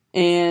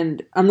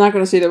 And I'm not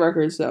gonna say the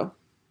records though.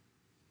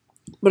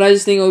 But I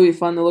just think it'll be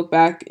fun to look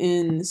back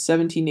in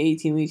 17 to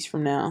 18 weeks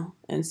from now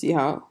and see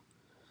how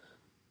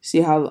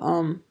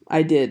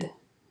I did.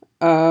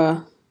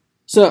 So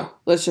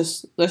let's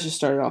just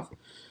start it off.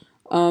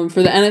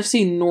 For the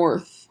NFC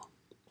North,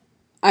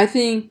 I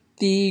think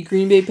the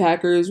Green Bay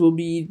Packers will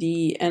be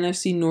the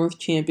NFC North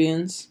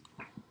champions.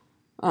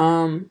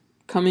 Coming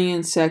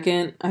in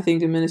second, I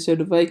think the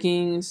Minnesota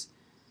Vikings,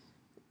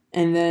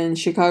 and then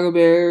Chicago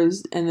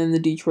Bears, and then the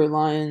Detroit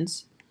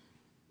Lions.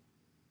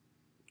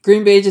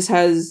 Green Bay just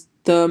has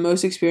the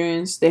most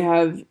experience. They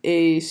have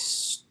a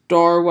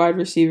star wide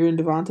receiver in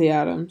Davante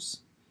Adams.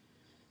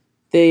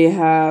 They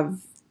have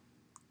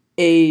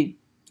a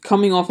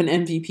coming off an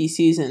MVP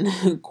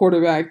season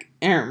quarterback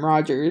Aaron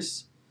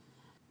Rodgers.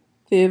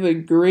 They have a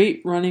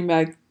great running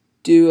back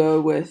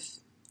duo with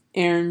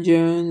Aaron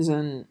Jones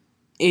and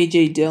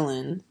A.J.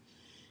 Dillon.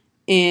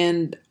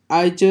 And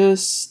I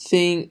just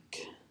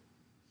think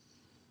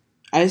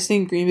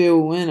Green Bay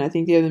will win. I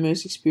think they have the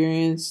most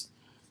experience,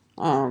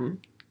 and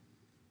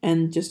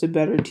just a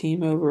better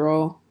team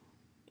overall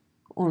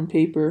on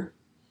paper.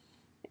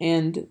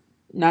 And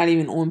not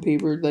even on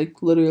paper,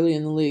 like literally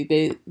in the league.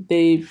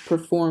 They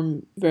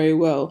perform very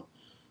well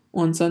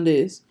on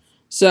Sundays.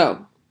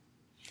 So,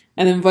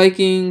 and then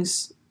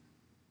Vikings,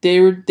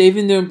 they've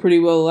been doing pretty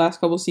well the last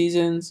couple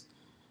seasons.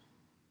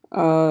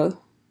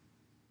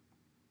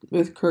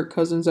 With Kirk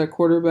Cousins at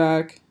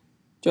quarterback,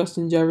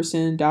 Justin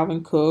Jefferson,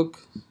 Dalvin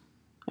Cook.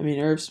 I mean,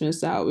 Irv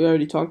Smith's out. We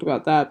already talked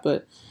about that,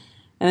 but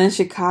and then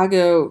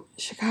Chicago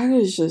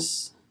is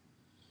just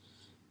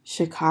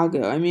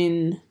Chicago. I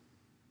mean,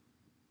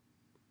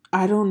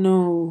 I don't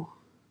know.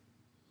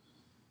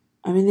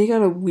 I mean, they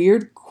got a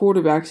weird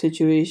quarterback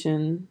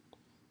situation.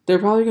 They're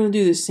probably going to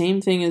do the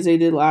same thing as they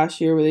did last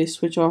year where they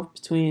switch off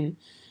between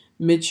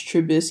Mitch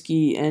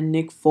Trubisky and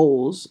Nick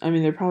Foles. I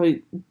mean,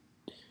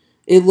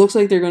 it looks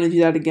like they're going to do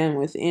that again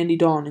with Andy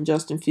Dalton and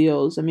Justin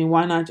Fields. I mean,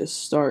 why not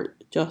just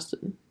start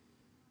Justin?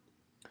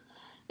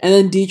 And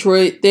then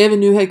Detroit, they have a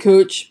new head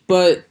coach,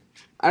 but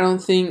I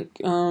don't think,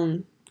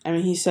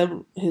 he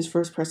said his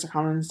first press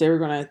conference they were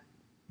going to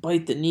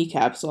bite the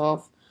kneecaps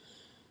off.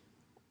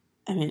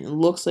 I mean, it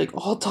looks like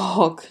all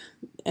talk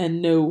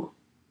and no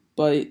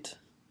bite,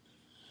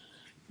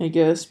 I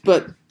guess.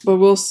 But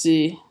we'll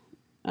see.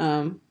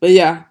 But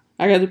yeah,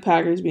 I got the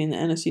Packers being the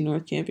NFC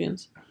North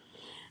champions.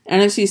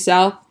 NFC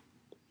South,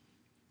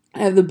 I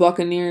have the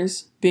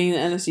Buccaneers being the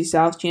NFC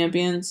South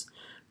champions,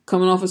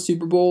 coming off a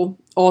Super Bowl.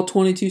 All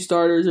 22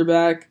 starters are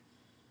back.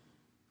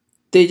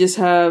 They just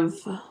have,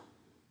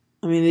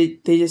 they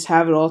just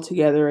have it all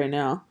together right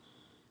now.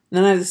 And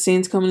then I have the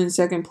Saints coming in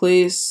second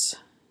place.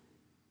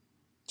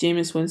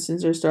 Jameis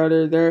Winston's their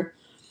starter.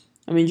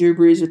 Drew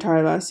Brees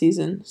retired last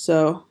season.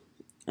 So,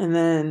 and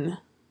then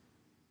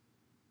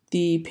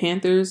the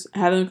Panthers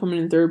have them coming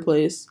in third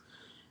place.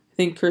 I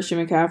think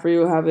Christian McCaffrey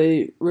will have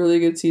a really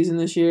good season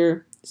this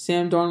year.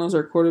 Sam Darnold's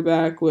our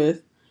quarterback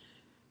with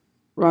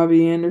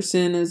Robbie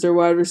Anderson as their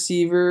wide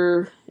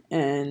receiver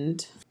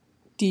and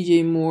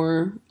DJ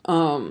Moore.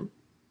 I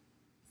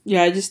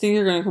just think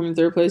they're going to come in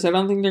third place. I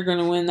don't think they're going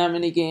to win that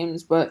many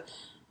games, but,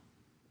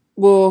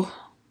 well,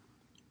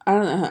 I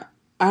don't know.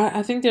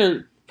 I think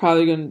they're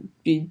probably going to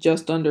be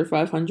just under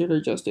 500 or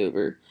just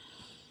over.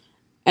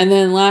 And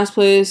then last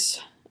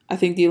place, I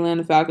think the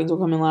Atlanta Falcons will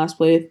come in last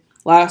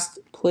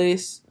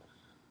place.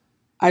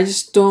 I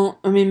just don't,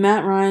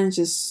 Matt Ryan's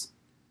just,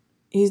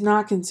 he's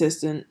not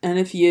consistent. And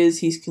if he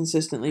is, he's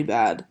consistently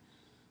bad.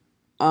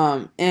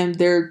 And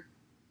their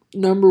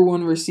number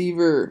one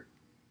receiver,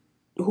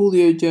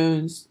 Julio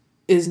Jones,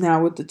 is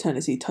now with the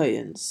Tennessee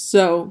Titans.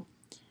 So,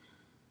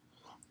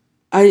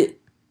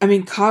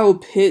 Kyle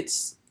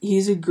Pitts,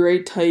 he's a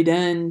great tight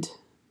end.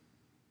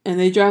 And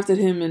they drafted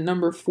him at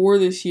number 4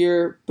 this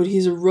year, but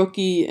he's a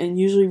rookie, and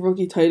usually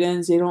rookie tight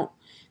ends, they don't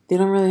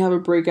really have a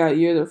breakout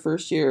year their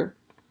first year.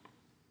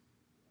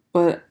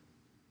 But,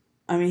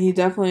 he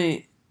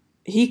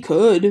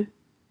could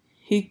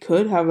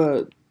have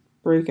a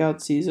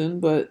breakout season,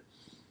 but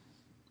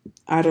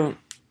I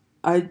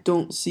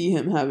don't see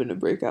him having a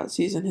breakout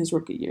season his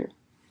rookie year.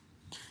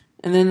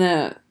 And then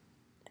the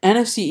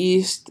NFC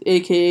East,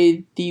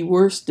 aka the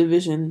worst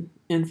division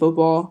in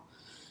football,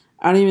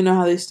 I don't even know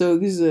how they still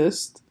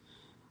exist.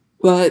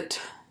 But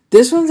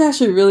this one's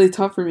actually really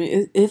tough for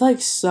me.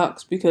 It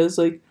sucks because,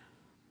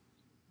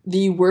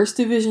 the worst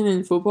division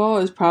in football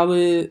is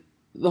probably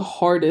the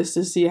hardest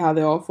to see how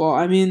they all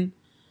fall.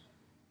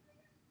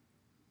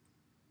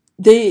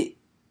 They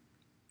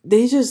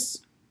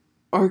just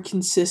are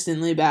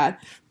consistently bad.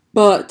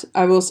 But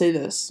I will say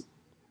this.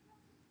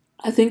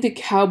 I think the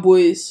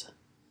Cowboys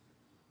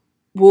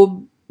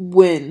will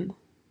win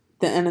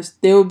the NFC.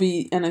 They will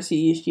be NFC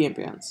East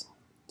champions.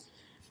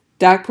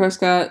 Dak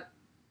Prescott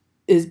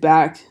is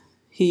back.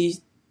 He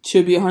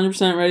should be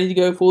 100% ready to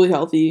go, fully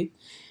healthy.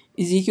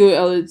 Ezekiel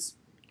Elliott's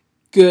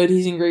good.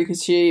 He's in great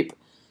shape.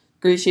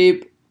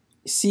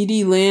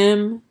 CeeDee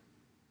Lamb,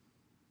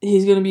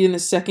 he's going to be in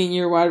his second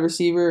year wide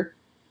receiver.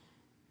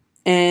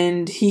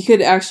 And he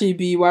could actually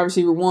be wide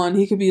receiver 1.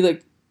 He could be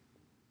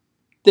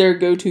their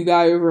go-to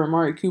guy over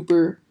Amari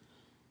Cooper.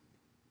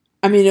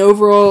 I mean,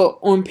 overall,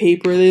 on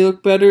paper, they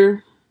look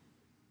better.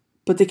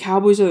 But the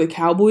Cowboys are the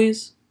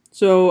Cowboys.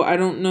 So I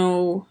don't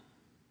know.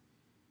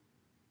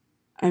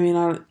 I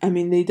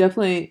mean, they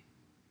definitely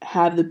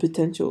have the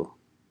potential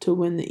to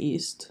win the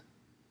East.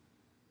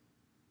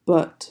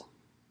 But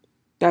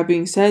that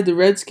being said, the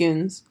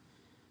Redskins,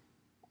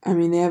 I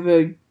mean, they have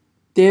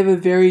a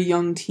very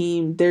young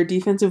team. Their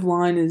defensive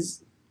line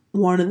is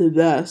one of the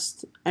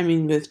best. I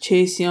mean, with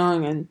Chase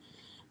Young and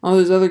all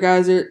those other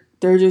guys,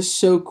 they're just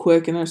so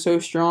quick and they're so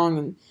strong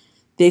and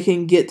they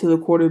can get to the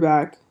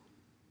quarterback.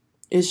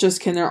 It's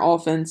just, can their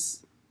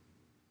offense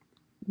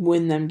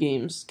win them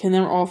games? Can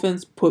their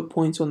offense put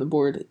points on the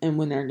board and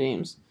win their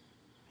games?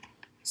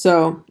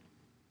 So,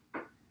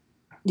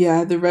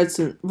 yeah, the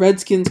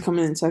Redskins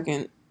coming in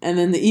second. And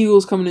then the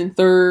Eagles coming in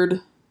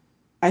third.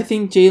 I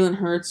think Jalen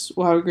Hurts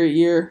will have a great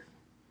year.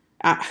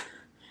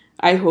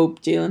 I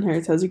hope Jalen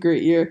Hurts has a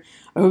great year.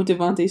 I hope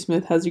Devontae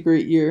Smith has a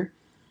great year.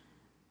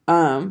 They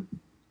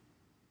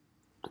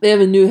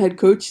have a new head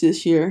coach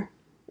this year.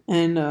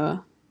 And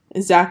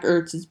Zach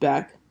Ertz is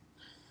back.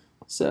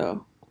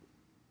 So,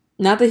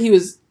 not that he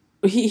was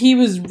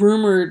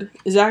rumored,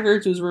 Zach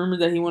Ertz was rumored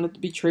that he wanted to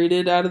be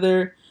traded out of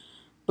there,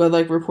 but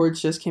like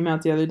reports just came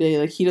out the other day,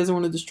 like he doesn't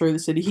want to destroy the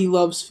city. He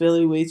loves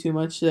Philly way too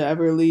much to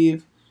ever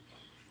leave.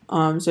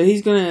 So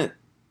he's gonna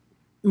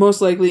most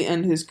likely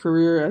end his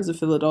career as a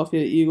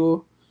Philadelphia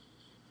Eagle.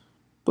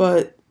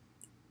 But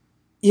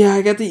yeah,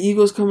 I got the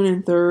Eagles coming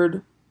in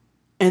third,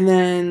 and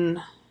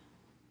then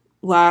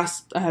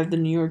last I have the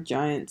New York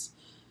Giants.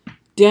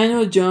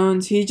 Daniel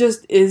Jones, he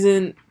just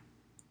isn't.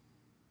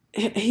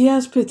 He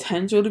has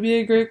potential to be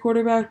a great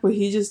quarterback, but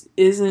he just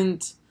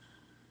isn't.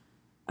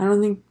 I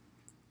don't think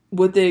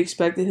what they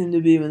expected him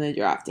to be when they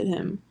drafted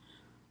him.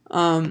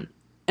 And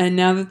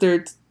now that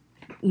their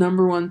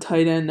number one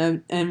tight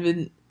end,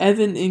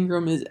 Evan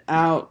Ingram, is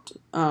out,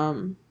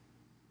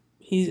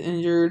 he's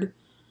injured.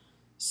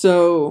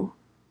 So,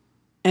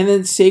 and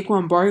then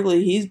Saquon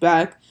Barkley, he's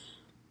back,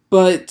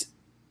 but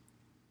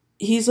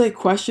he's like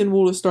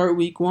questionable to start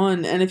week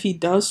 1. And if he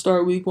does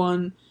start week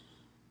 1,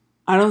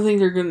 I don't think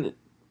they're going to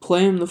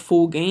play him the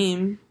full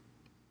game.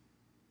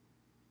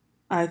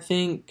 I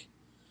think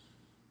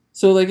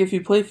so. Like, if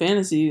you play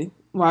fantasy,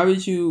 why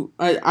would you?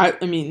 I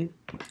mean,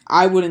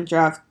 I wouldn't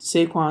draft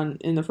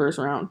Saquon in the first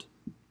round.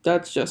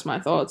 That's just my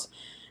thoughts.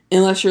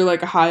 Unless you're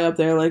like a high up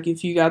there, like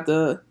if you got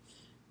the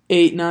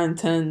 8, 9,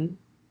 10,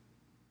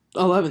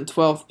 11,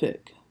 12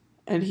 pick,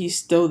 and he's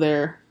still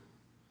there.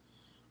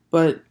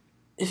 But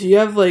if you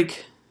have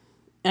like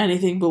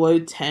anything below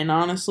 10,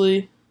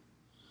 honestly,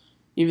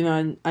 even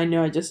though I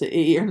know I just said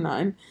 8 or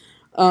 9.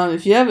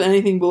 If you have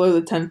anything below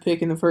the 10th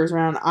pick in the first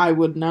round, I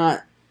would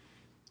not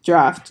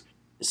draft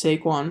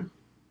Saquon.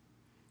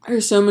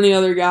 There's so many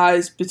other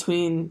guys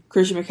between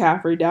Christian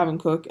McCaffrey, Dalvin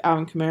Cook,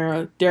 Alvin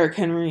Kamara, Derrick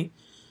Henry,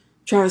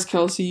 Travis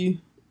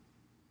Kelce,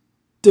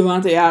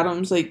 Devontae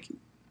Adams, like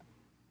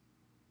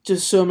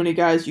just so many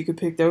guys you could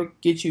pick that would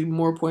get you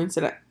more points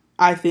than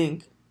I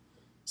think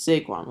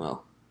Saquon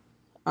will.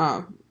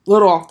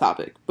 Little off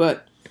topic,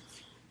 but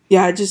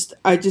yeah, I just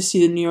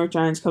see the New York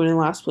Giants coming in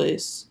last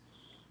place.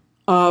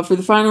 For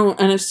the final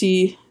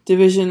NFC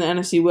division, the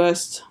NFC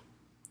West,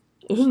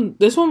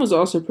 this one was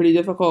also pretty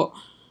difficult.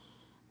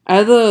 I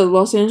had the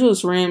Los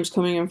Angeles Rams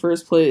coming in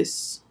first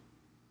place.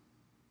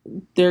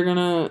 I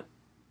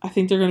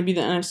think they're gonna be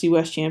the NFC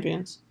West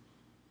champions.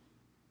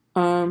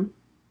 And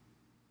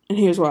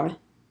here's why.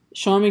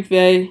 Sean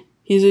McVay,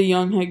 he's a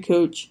young head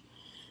coach.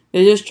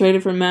 They just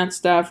traded for Matt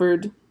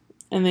Stafford,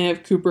 and they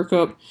have Cooper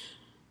Kupp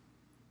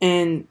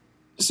and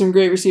some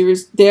great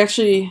receivers. They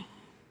actually,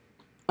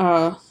 we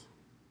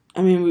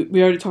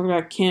already talked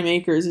about Cam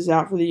Akers is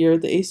out for the year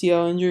with the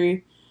ACL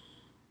injury.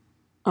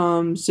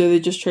 So they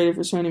just traded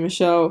for Sony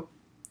Michel.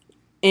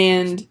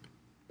 And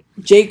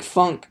Jake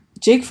Funk.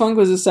 Jake Funk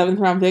was a 7th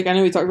round pick. I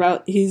know we talked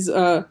about, he's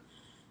out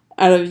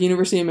of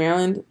University of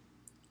Maryland.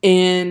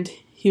 And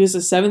he was a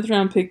 7th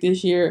round pick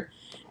this year.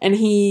 And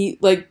he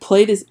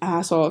played his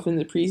ass off in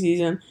the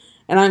preseason.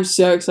 And I'm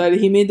so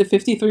excited. He made the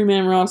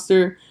 53-man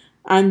roster.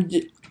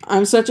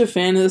 I'm such a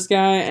fan of this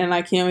guy, and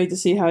I can't wait to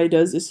see how he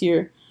does this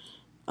year.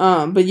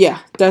 But yeah,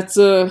 that's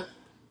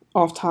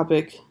off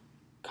topic,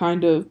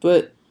 kind of.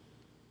 But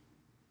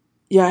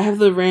yeah, I have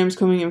the Rams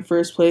coming in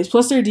first place.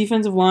 Plus their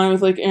defensive line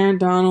with Aaron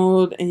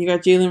Donald, and you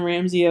got Jalen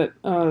Ramsey at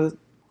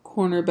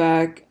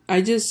cornerback.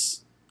 I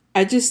just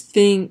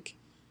think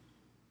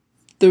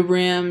the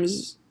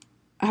Rams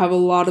have a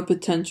lot of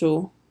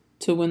potential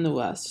to win the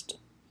West.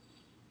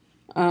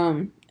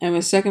 And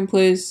with second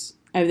place,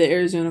 I have the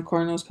Arizona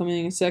Cardinals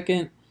coming in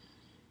second.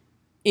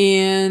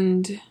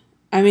 And,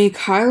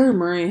 Kyler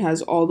Murray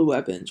has all the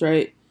weapons,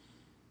 right?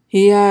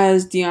 He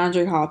has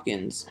DeAndre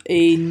Hopkins,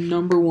 a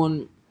number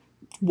 1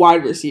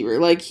 wide receiver.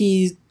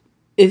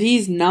 If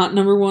he's not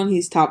number 1,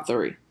 he's top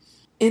 3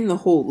 in the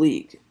whole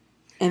league.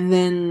 And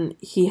then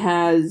he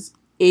has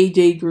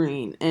AJ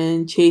Green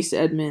and Chase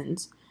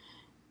Edmonds.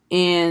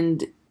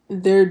 And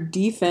their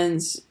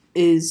defense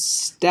is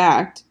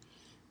stacked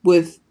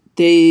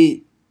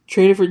they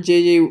traded for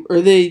JJ,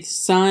 or they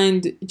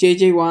signed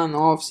JJ Watt in the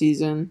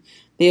offseason.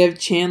 They have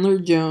Chandler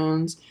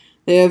Jones.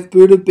 They have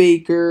Buda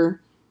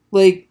Baker.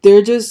 Like,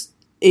 they're just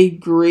a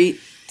great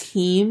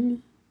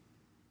team.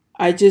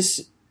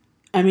 They've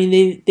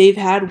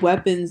had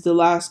weapons the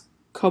last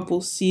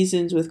couple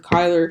seasons with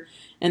Kyler,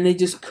 and they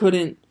just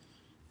couldn't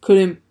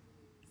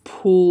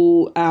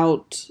pull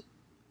out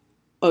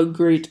a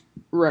great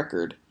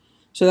record.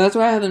 So that's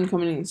why I have them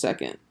coming in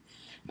second.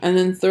 And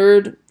then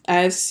third, I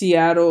have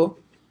Seattle.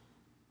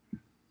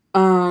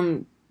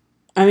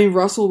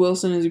 Russell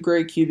Wilson is a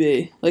great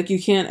QB. Like,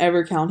 you can't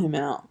ever count him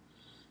out.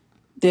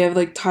 They have,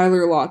 like,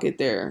 Tyler Lockett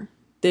there.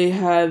 They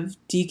have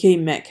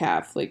DK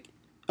Metcalf. They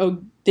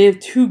have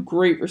two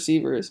great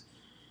receivers.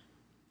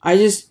 I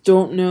just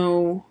don't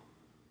know.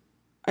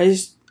 They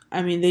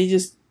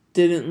just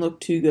didn't look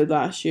too good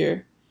last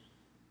year.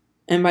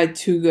 And by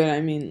too good,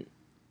 I mean,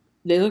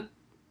 they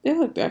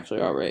looked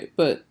actually alright.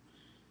 But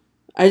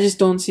I just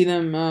don't see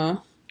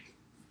them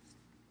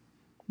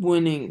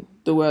winning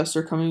the West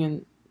or coming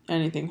in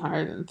anything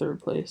higher than third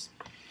place.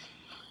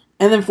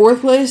 And then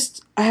fourth place,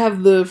 I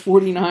have the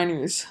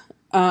 49ers.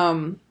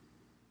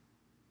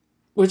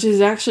 Which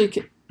is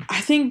actually,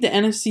 I think the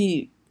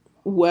NFC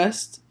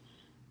West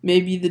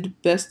may be the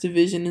best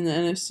division in the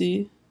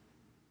NFC.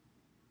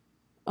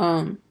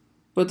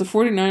 But the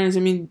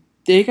 49ers,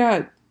 they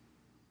got,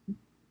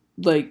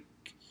 like,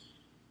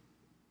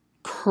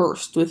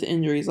 cursed with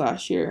injuries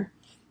last year.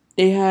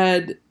 They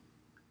had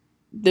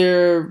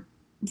their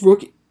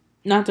rookie,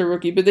 not their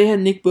rookie, but they had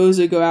Nick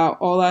Bosa go out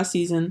all last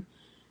season.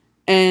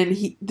 And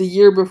the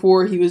year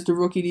before, he was the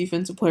rookie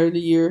defensive player of the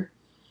year.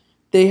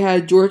 They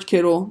had George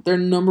Kittle, their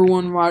number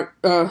one wide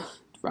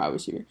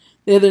receiver.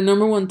 They had their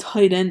number one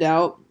tight end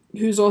out,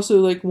 who's also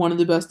like one of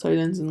the best tight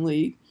ends in the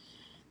league.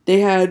 They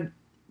had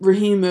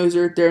Raheem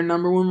Mostert, their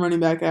number one running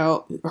back,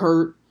 out,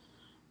 hurt.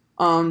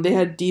 They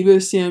had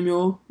Deebo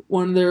Samuel,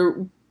 one of their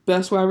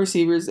best wide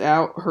receivers,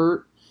 out,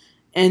 hurt.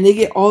 And they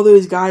get all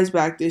those guys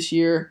back this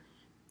year.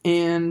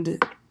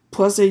 And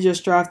plus they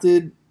just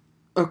drafted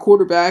a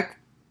quarterback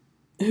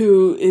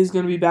who is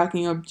going to be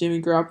backing up Jimmy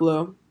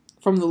Garoppolo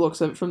from the looks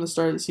of it, from the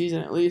start of the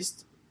season at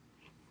least.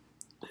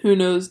 Who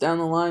knows down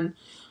the line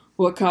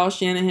what Kyle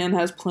Shanahan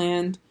has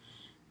planned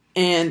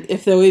and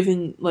if they'll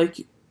even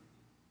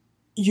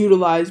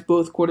utilize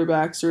both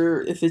quarterbacks,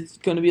 or if it's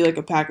going to be like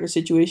a Packers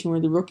situation where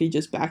the rookie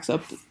just backs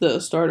up the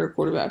starter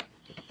quarterback.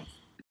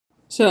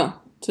 So,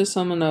 to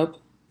sum it up,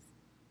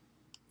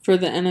 for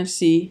the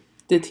NFC,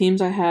 the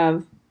teams I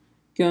have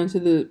going to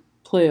the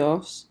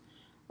playoffs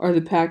are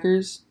the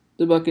Packers,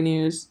 the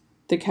Buccaneers,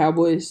 the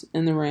Cowboys,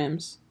 and the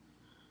Rams.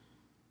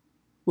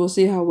 We'll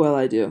see how well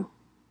I do.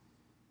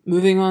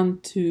 Moving on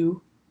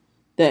to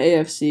the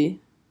AFC.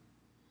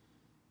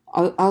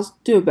 I'll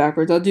do it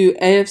backwards. I'll do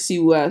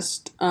AFC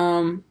West.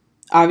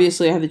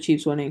 Obviously, I have the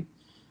Chiefs winning.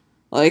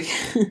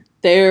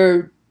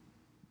 They're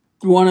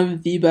one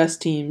of the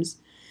best teams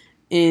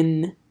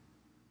in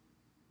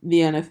the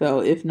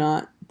NFL, if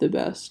not the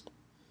best.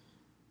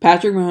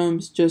 Patrick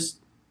Mahomes, just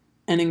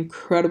an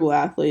incredible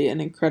athlete, an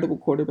incredible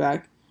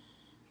quarterback.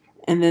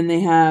 And then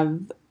they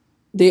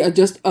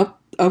just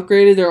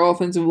upgraded their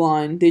offensive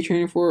line. They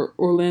trained for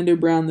Orlando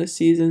Brown this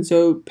season,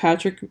 so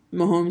Patrick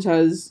Mahomes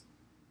has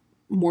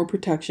more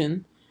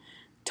protection.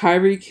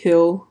 Tyreek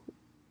Hill,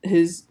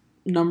 his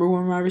number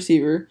one wide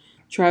receiver.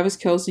 Travis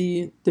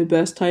Kelce, the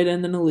best tight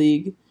end in the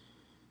league.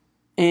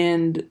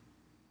 And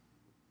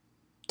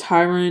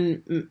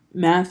Tyrann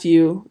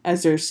Mathieu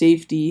as their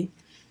safety.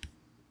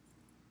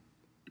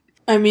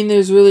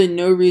 There's really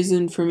no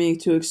reason for me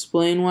to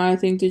explain why I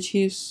think the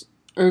Chiefs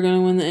are going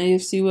to win the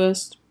AFC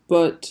West,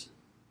 but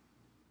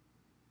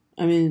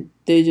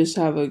they just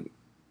have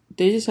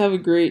a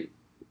great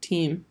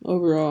team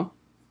overall.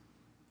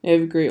 They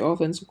have a great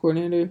offensive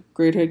coordinator,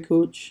 great head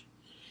coach.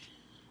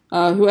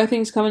 Who I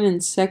think is coming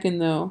in second,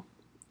 though,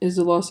 is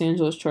the Los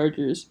Angeles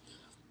Chargers.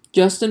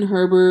 Justin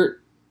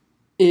Herbert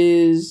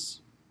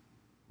is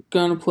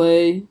going to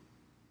play.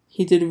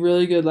 He did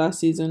really good last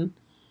season.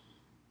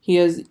 He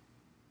has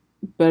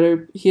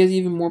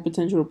even more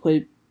potential to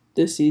play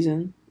this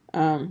season.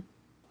 And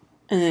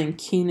then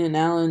Keenan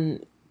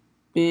Allen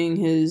being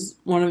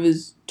one of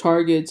his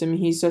targets.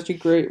 He's such a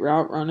great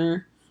route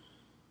runner.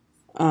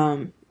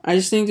 I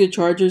just think the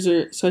Chargers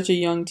are such a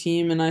young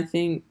team, and I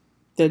think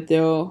that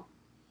they'll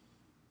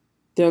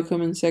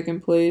come in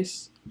second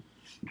place.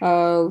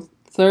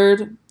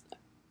 Third,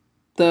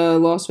 the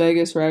Las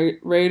Vegas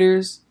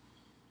Raiders.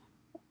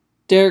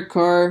 Derek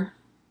Carr,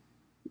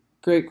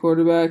 great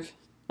quarterback.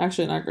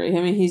 Actually, not great.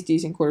 He's a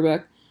decent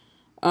quarterback.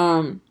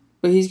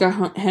 But he's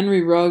got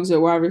Henry Ruggs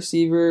at wide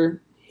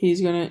receiver.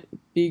 He's going to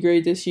be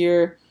great this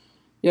year.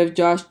 You have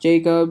Josh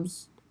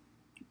Jacobs,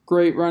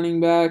 great running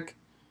back.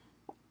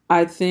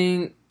 I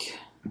think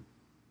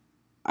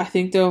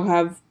they'll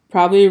have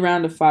probably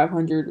around a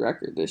 500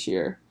 record this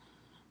year.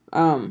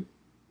 And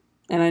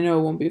I know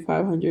it won't be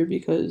 500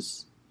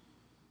 because,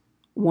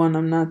 one,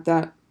 I'm not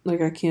that,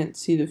 I can't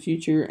see the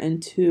future,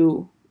 and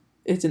two,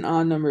 it's an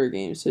odd number of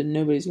games, so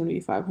nobody's going to be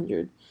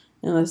 500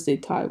 unless they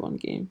tie one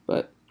game.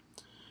 But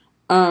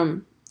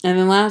And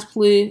then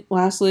lastly,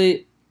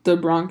 the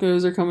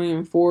Broncos are coming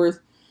in fourth.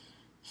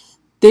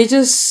 They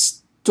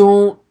just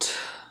don't.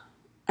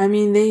 I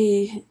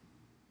mean,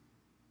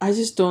 I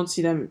just don't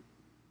see them.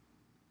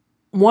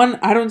 One,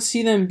 I don't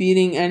see them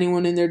beating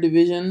anyone in their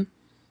division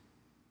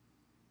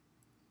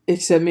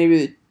except maybe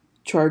the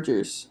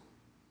Chargers.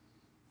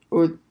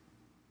 Or,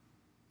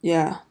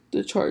 yeah,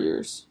 the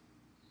Chargers.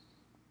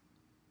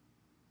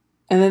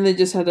 And then they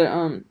just had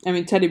their,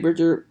 Teddy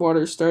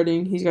Bridgewater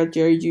starting. He's got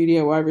Jerry Jeudy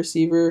at wide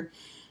receiver.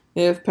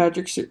 They have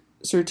Patrick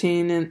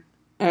Surtain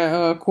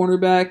at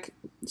cornerback.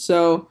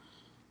 So,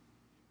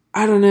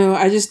 I don't know.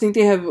 I just think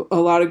they have a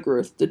lot of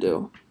growth to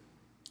do.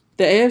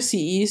 The AFC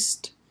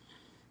East,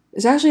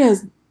 it actually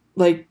has,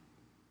 like,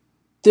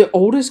 the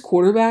oldest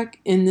quarterback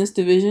in this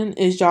division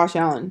is Josh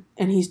Allen,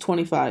 and he's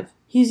 25.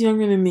 He's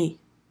younger than me.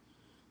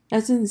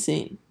 That's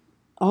insane.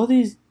 All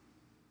these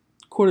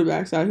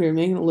quarterbacks out here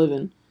making a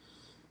living,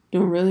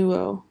 doing really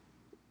well,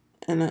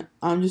 and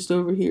I'm just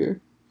over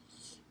here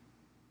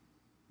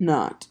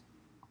not.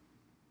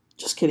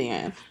 Just kidding,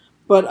 I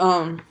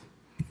am.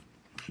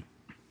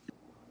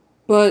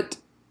 But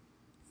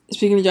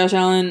speaking of Josh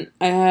Allen,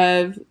 I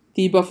have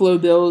the Buffalo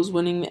Bills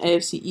winning the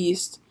AFC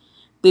East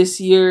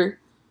this year.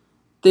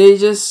 They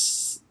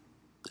just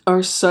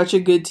are such a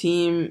good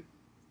team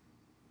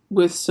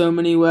with so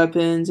many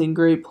weapons and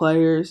great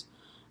players.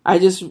 I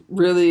just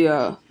really,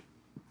 I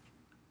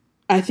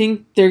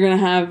think they're going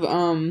to have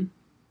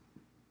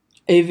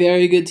a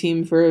very good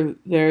team for a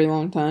very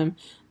long time.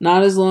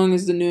 Not as long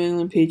as the New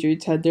England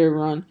Patriots had their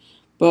run,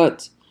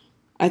 but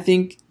I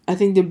think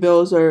the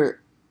Bills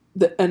are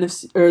the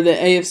NFC or the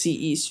AFC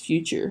East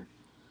future.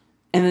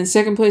 And then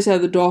second place I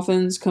have the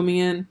Dolphins coming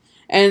in.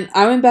 And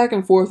I went back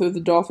and forth with the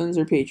Dolphins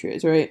or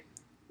Patriots, right?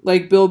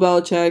 Like Bill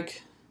Belichick,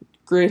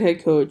 great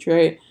head coach,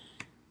 right?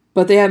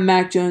 But they have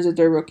Mac Jones as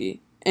their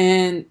rookie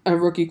and a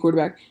rookie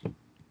quarterback.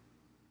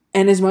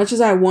 And as much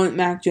as I want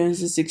Mac Jones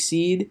to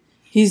succeed,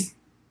 he's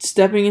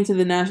stepping into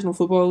the National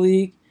Football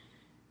League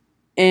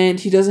and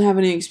he doesn't have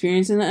any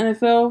experience in the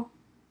NFL.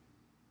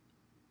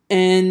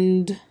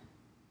 And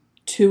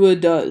Tua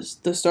does,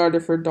 the starter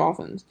for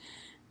Dolphins.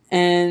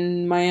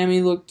 And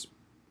Miami looked...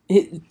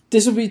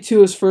 This will be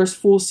Tua's first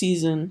full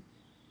season.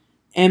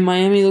 And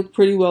Miami looked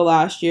pretty well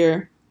last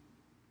year.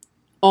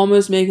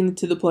 Almost making it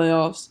to the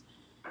playoffs.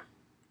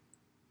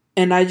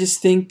 And I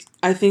think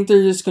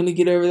they're just going to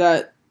get over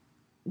that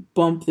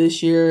bump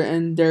this year.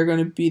 And they're going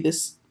to be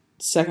this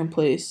second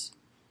place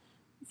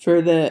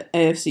for the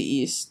AFC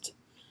East.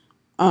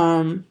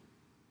 So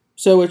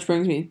which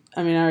brings me...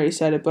 I already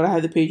said it, but I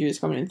had the Patriots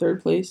coming in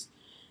third place.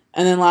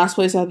 And then last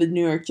place, I have the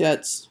New York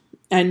Jets.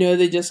 I know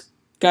they just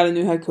got a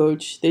new head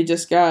coach. They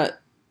just got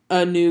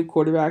a new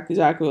quarterback,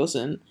 Zach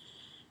Wilson.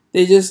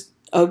 They just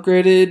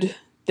upgraded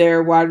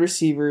their wide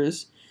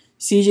receivers.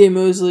 C.J.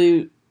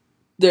 Mosley,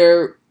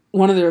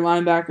 one of their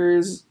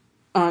linebackers,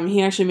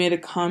 he actually made a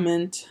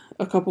comment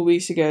a couple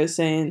weeks ago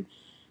saying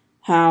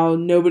how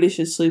nobody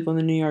should sleep on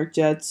the New York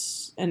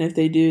Jets, and if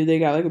they do, they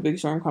got like a big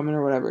storm coming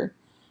or whatever.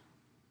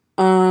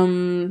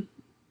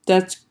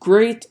 That's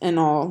great and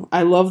all.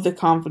 I love the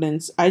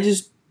confidence. I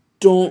just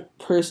don't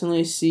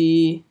personally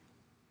see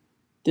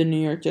the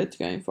New York Jets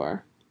going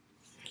far.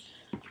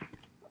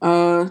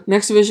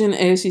 Next division,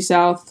 AFC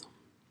South.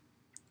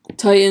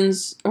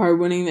 Titans are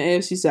winning the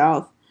AFC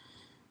South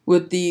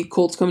with the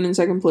Colts coming in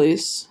second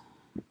place.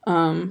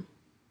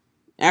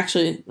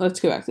 Actually, let's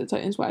go back to the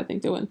Titans, why I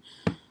think they win.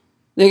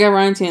 They got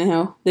Ryan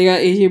Tannehill. They got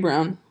A.J.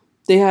 Brown.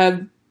 They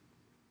have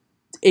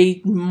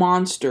a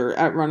monster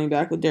at running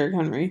back with Derrick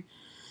Henry.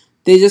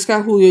 They just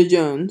got Julio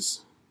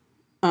Jones.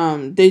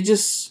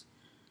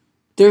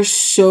 They're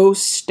so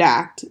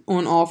stacked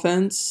on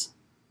offense.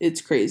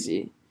 It's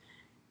crazy.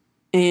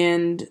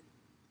 And,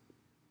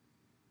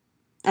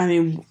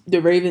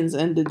 the Ravens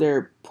ended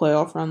their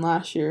playoff run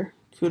last year.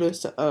 Kudos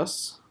to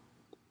us.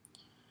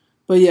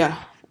 But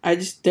yeah,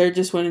 they're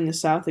just winning the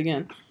South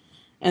again.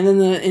 And then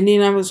the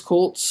Indianapolis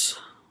Colts,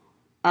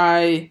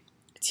 T.Y.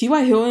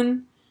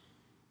 Hilton,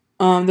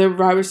 their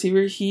wide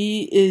receiver,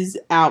 he is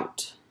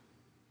out.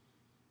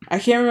 I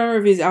can't remember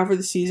if he's out for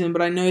the season,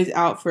 but I know he's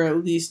out for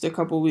at least a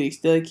couple weeks.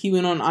 He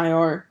went on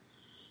IR.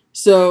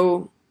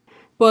 So,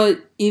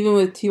 but even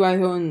with T.Y.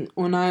 Hilton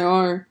on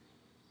IR,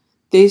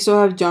 they still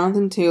have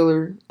Jonathan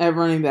Taylor at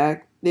running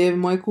back. They have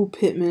Michael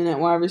Pittman at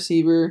wide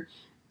receiver.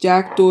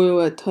 Jack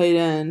Doyle at tight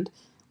end.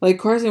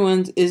 Carson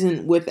Wentz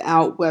isn't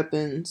without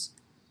weapons.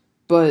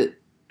 But,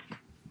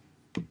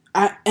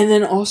 and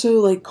then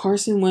also,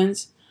 Carson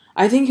Wentz,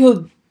 I think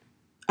I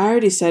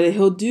already said it,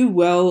 he'll do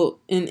well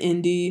in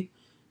Indy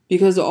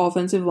because the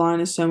offensive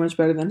line is so much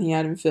better than he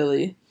had in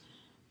Philly.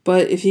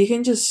 But if he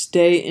can just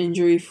stay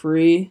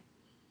injury-free,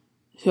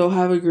 he'll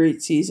have a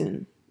great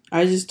season.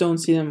 I just don't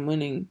see them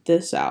winning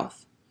the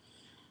South.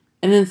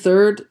 And then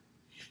third,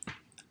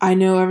 I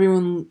know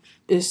everyone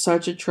is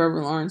such a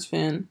Trevor Lawrence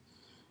fan.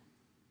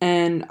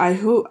 And I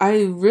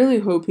really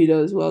hope he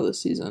does well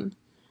this season.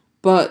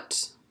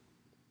 But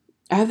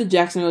I have the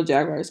Jacksonville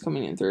Jaguars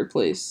coming in third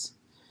place.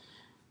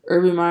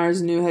 Urban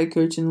Meyer's new head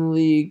coach in the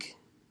league.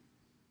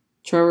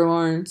 Trevor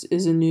Lawrence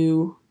is a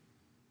new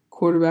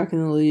quarterback in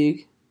the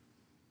league.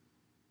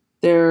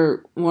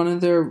 One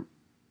of their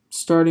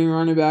starting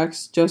running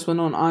backs just went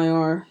on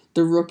IR,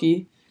 the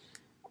rookie.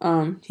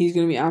 He's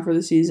going to be out for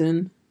the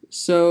season.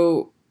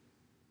 So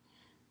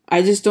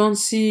I just don't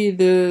see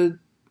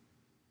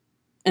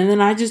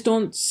I just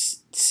don't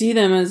see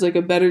them as like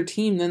a better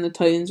team than the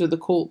Titans or the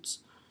Colts.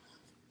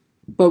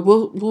 But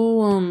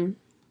we'll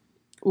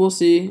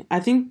see.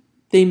 I think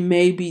they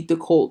may beat the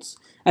Colts.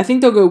 I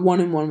think they'll go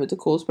 1-1 with the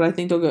Colts, but I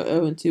think they'll go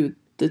 0-2 with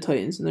the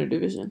Titans in their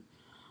division.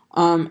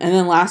 And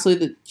then lastly,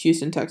 the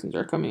Houston Texans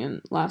are coming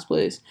in last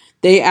place.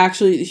 The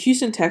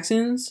Houston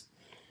Texans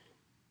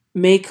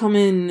may come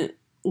in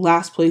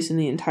last place in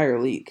the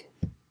entire league.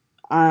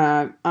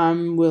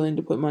 I'm willing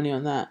to put money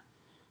on that.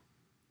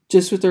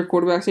 Just with their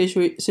quarterback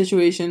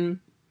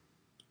situation,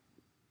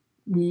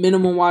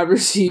 minimal wide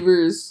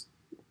receivers,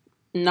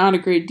 not a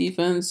great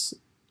defense,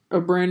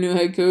 a brand new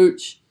head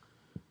coach.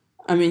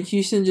 I mean,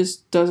 Houston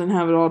just doesn't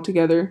have it all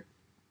together.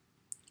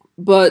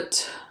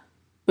 But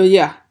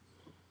yeah.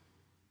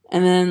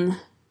 And then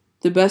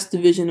the best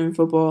division in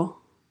football,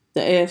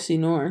 the AFC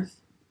North.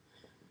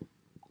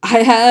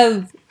 I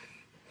have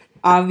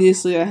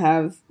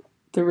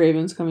the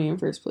Ravens coming in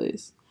first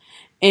place.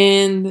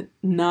 And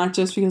not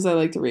just because I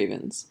like the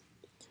Ravens.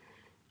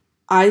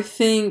 I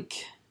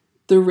think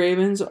the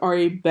Ravens are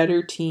a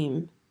better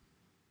team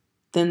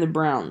than the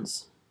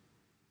Browns.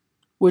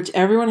 Which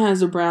everyone has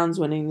the Browns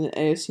winning the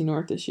AFC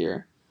North this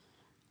year.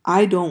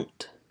 I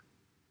don't.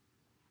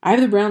 I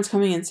have the Browns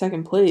coming in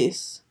second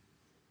place.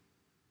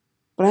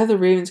 But I have the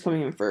Ravens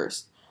coming in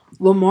first.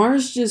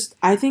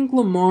 I think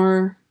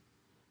Lamar...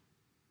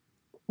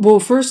 Well,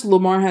 first,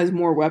 Lamar has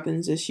more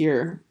weapons this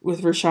year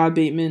with Rashad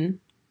Bateman,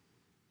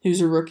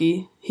 who's a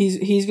rookie.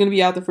 He's going to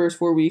be out the first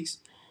 4 weeks.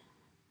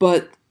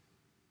 But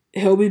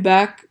he'll be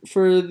back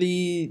for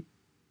the...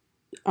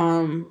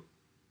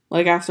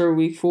 after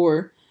week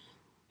 4.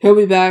 He'll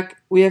be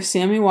back. We have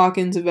Sammy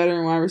Watkins, a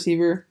veteran wide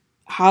receiver.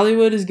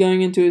 Hollywood is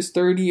going into his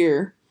 3rd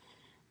year.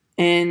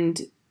 And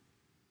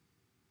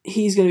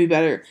he's going to be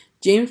better.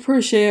 James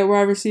Prochet at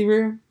wide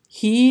receiver,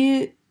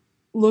 he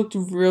looked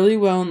really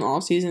well in the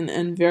offseason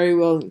and very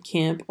well in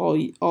camp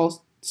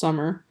all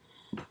summer.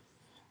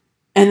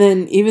 And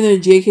then even though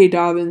J.K.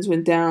 Dobbins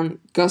went down,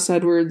 Gus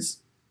Edwards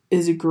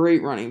is a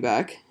great running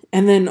back.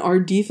 And then our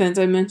defense,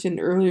 I mentioned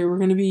earlier,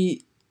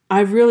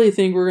 I really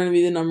think we're going to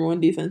be the number 1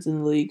 defense in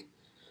the league.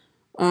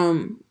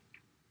 And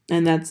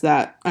that's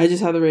that. I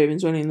just have the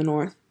Ravens winning the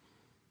North.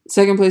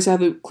 Second place, I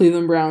have the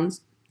Cleveland Browns.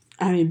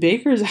 I mean,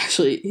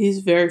 he's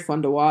very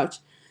fun to watch.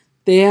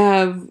 They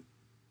have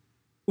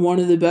one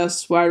of the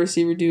best wide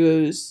receiver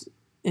duos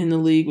in the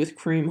league with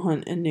Kareem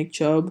Hunt and Nick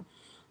Chubb.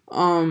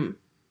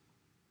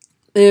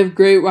 They have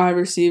great wide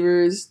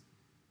receivers.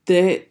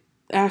 They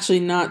actually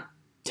not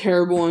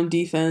terrible on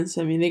defense.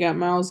 I mean, they got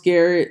Myles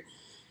Garrett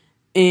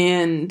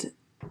and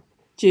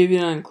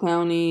Jadeveon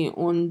Clowney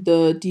on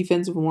the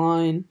defensive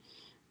line.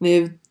 They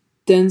have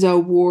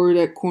Denzel Ward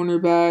at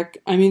cornerback.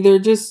 I mean,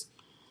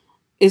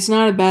 it's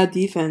not a bad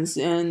defense,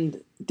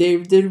 and they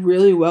did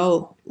really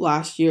well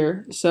last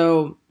year.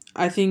 So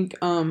I think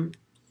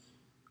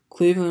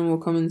Cleveland will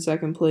come in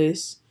second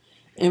place.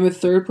 And with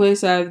third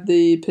place, I have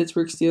the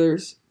Pittsburgh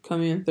Steelers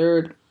coming in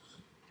third.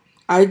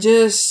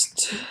 The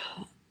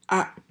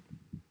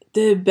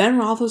Ben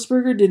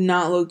Roethlisberger did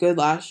not look good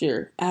last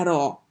year at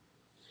all.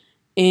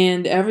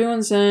 And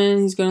everyone's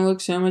saying he's going to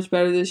look so much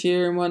better this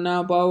year and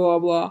whatnot, blah, blah,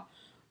 blah.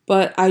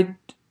 But I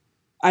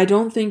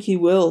don't think he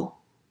will.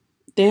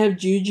 They have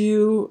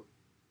Juju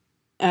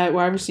at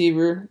wide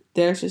receiver.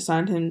 They actually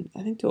signed him,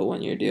 I think, to a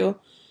 1-year deal.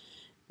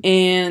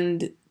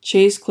 And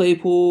Chase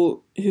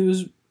Claypool, who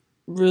was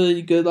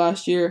really good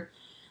last year.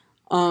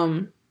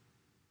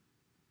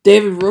 They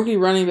have a rookie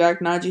running back,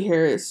 Najee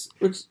Harris,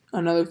 which is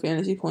another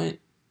fantasy point.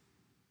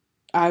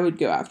 I would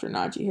go after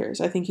Najee Harris.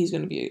 I think he's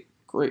going to be a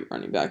great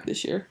running back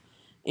this year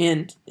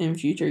and in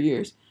future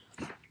years.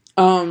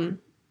 So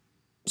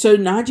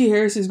Najee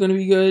Harris is going to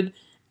be good.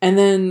 And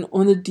then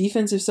on the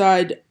defensive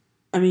side,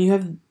 I mean, you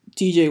have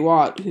DJ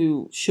Watt,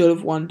 who should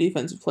have won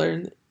Defensive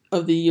Player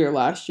of the Year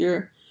last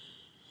year.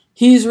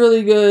 He's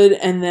really good.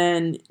 And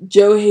then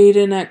Joe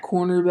Hayden at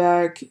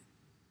cornerback,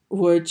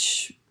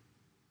 which,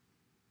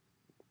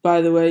 by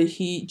the way,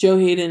 Joe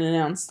Hayden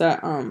announced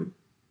that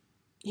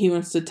he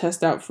wants to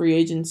test out free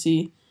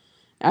agency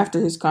after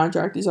his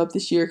contract is up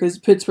this year, because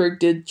Pittsburgh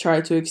did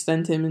try to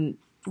extend him and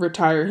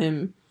retire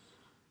him.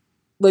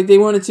 Like, they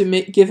wanted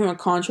to give him a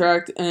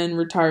contract and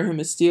retire him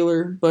as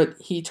Steeler, but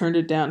he turned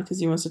it down because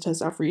he wants to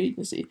test out free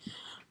agency.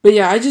 But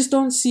yeah, I just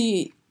don't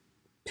see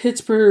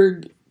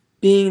Pittsburgh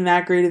being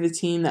that great of a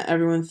team that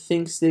everyone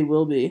thinks they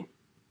will be.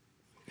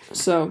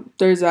 So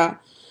there's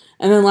that.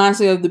 And then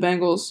lastly, I have the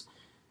Bengals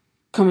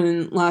coming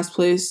in last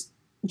place.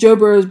 Joe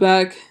Burrow's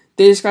back.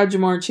 They just got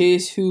Jamar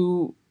Chase,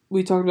 who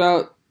we talked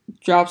about,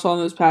 drops all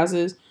those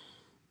passes.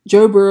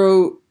 Joe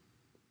Burrow,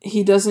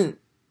 he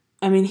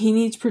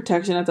needs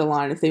protection at the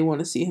line if they want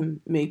to see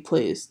him make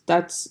plays.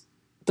 That's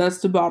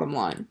the bottom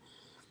line.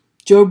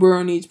 Joe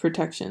Burrow needs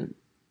protection.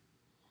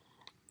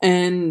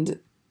 And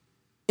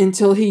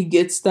until he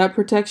gets that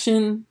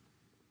protection,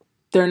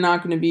 they're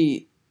not going to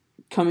be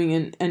coming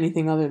in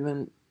anything other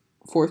than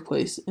 4th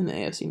place in the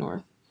AFC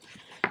North.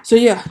 So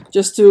yeah,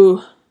 just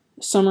to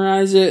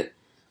summarize it,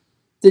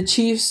 the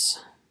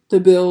Chiefs, the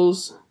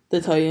Bills,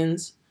 the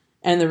Titans,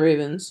 and the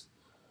Ravens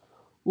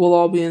will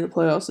all be in the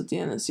playoffs at the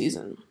end of the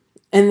season.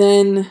 And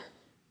then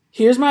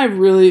here's my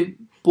really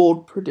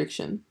bold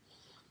prediction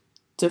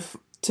to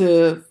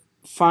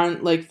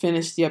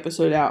finish the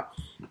episode out,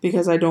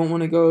 because I don't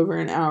want to go over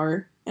an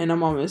hour and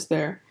I'm almost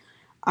there.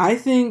 I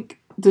think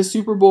the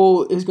Super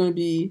Bowl is going to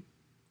be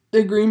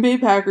the Green Bay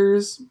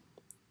Packers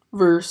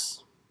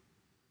versus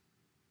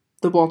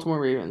the Baltimore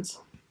Ravens.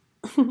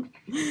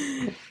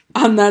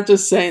 I'm not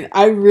just saying.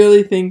 I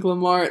really think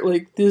Lamar,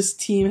 this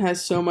team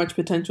has so much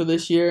potential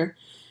this year.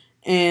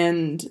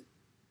 And,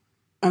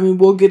 I mean,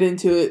 we'll get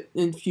into it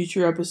in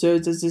future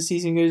episodes as the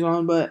season goes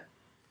on, but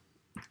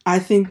I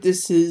think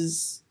this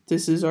is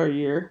our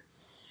year.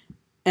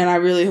 And I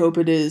really hope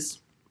it is.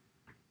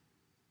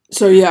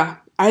 So, yeah,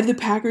 I have the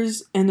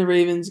Packers and the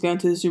Ravens going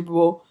to the Super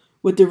Bowl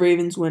with the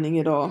Ravens winning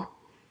it all.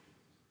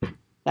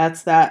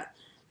 That's that.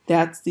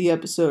 That's the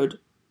episode.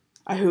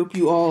 I hope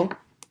you all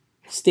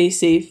stay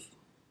safe.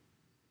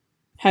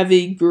 Have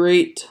a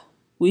great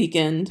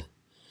weekend.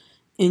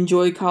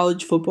 Enjoy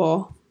college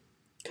football,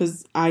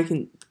 because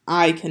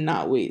I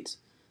cannot wait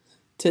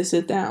to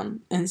sit down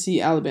and see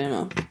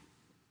Alabama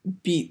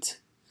beat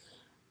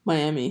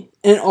Miami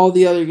and all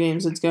the other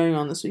games that's going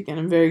on this weekend.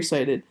 I'm very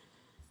excited.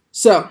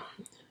 So,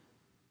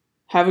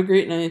 have a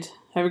great night.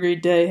 Have a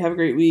great day. Have a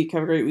great week.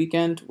 Have a great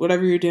weekend.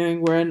 Whatever you're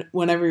doing,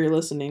 whenever you're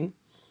listening.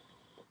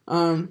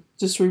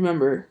 Just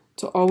remember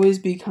to always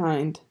be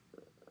kind.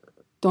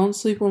 Don't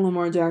sleep on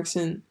Lamar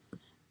Jackson.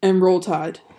 And roll Tide.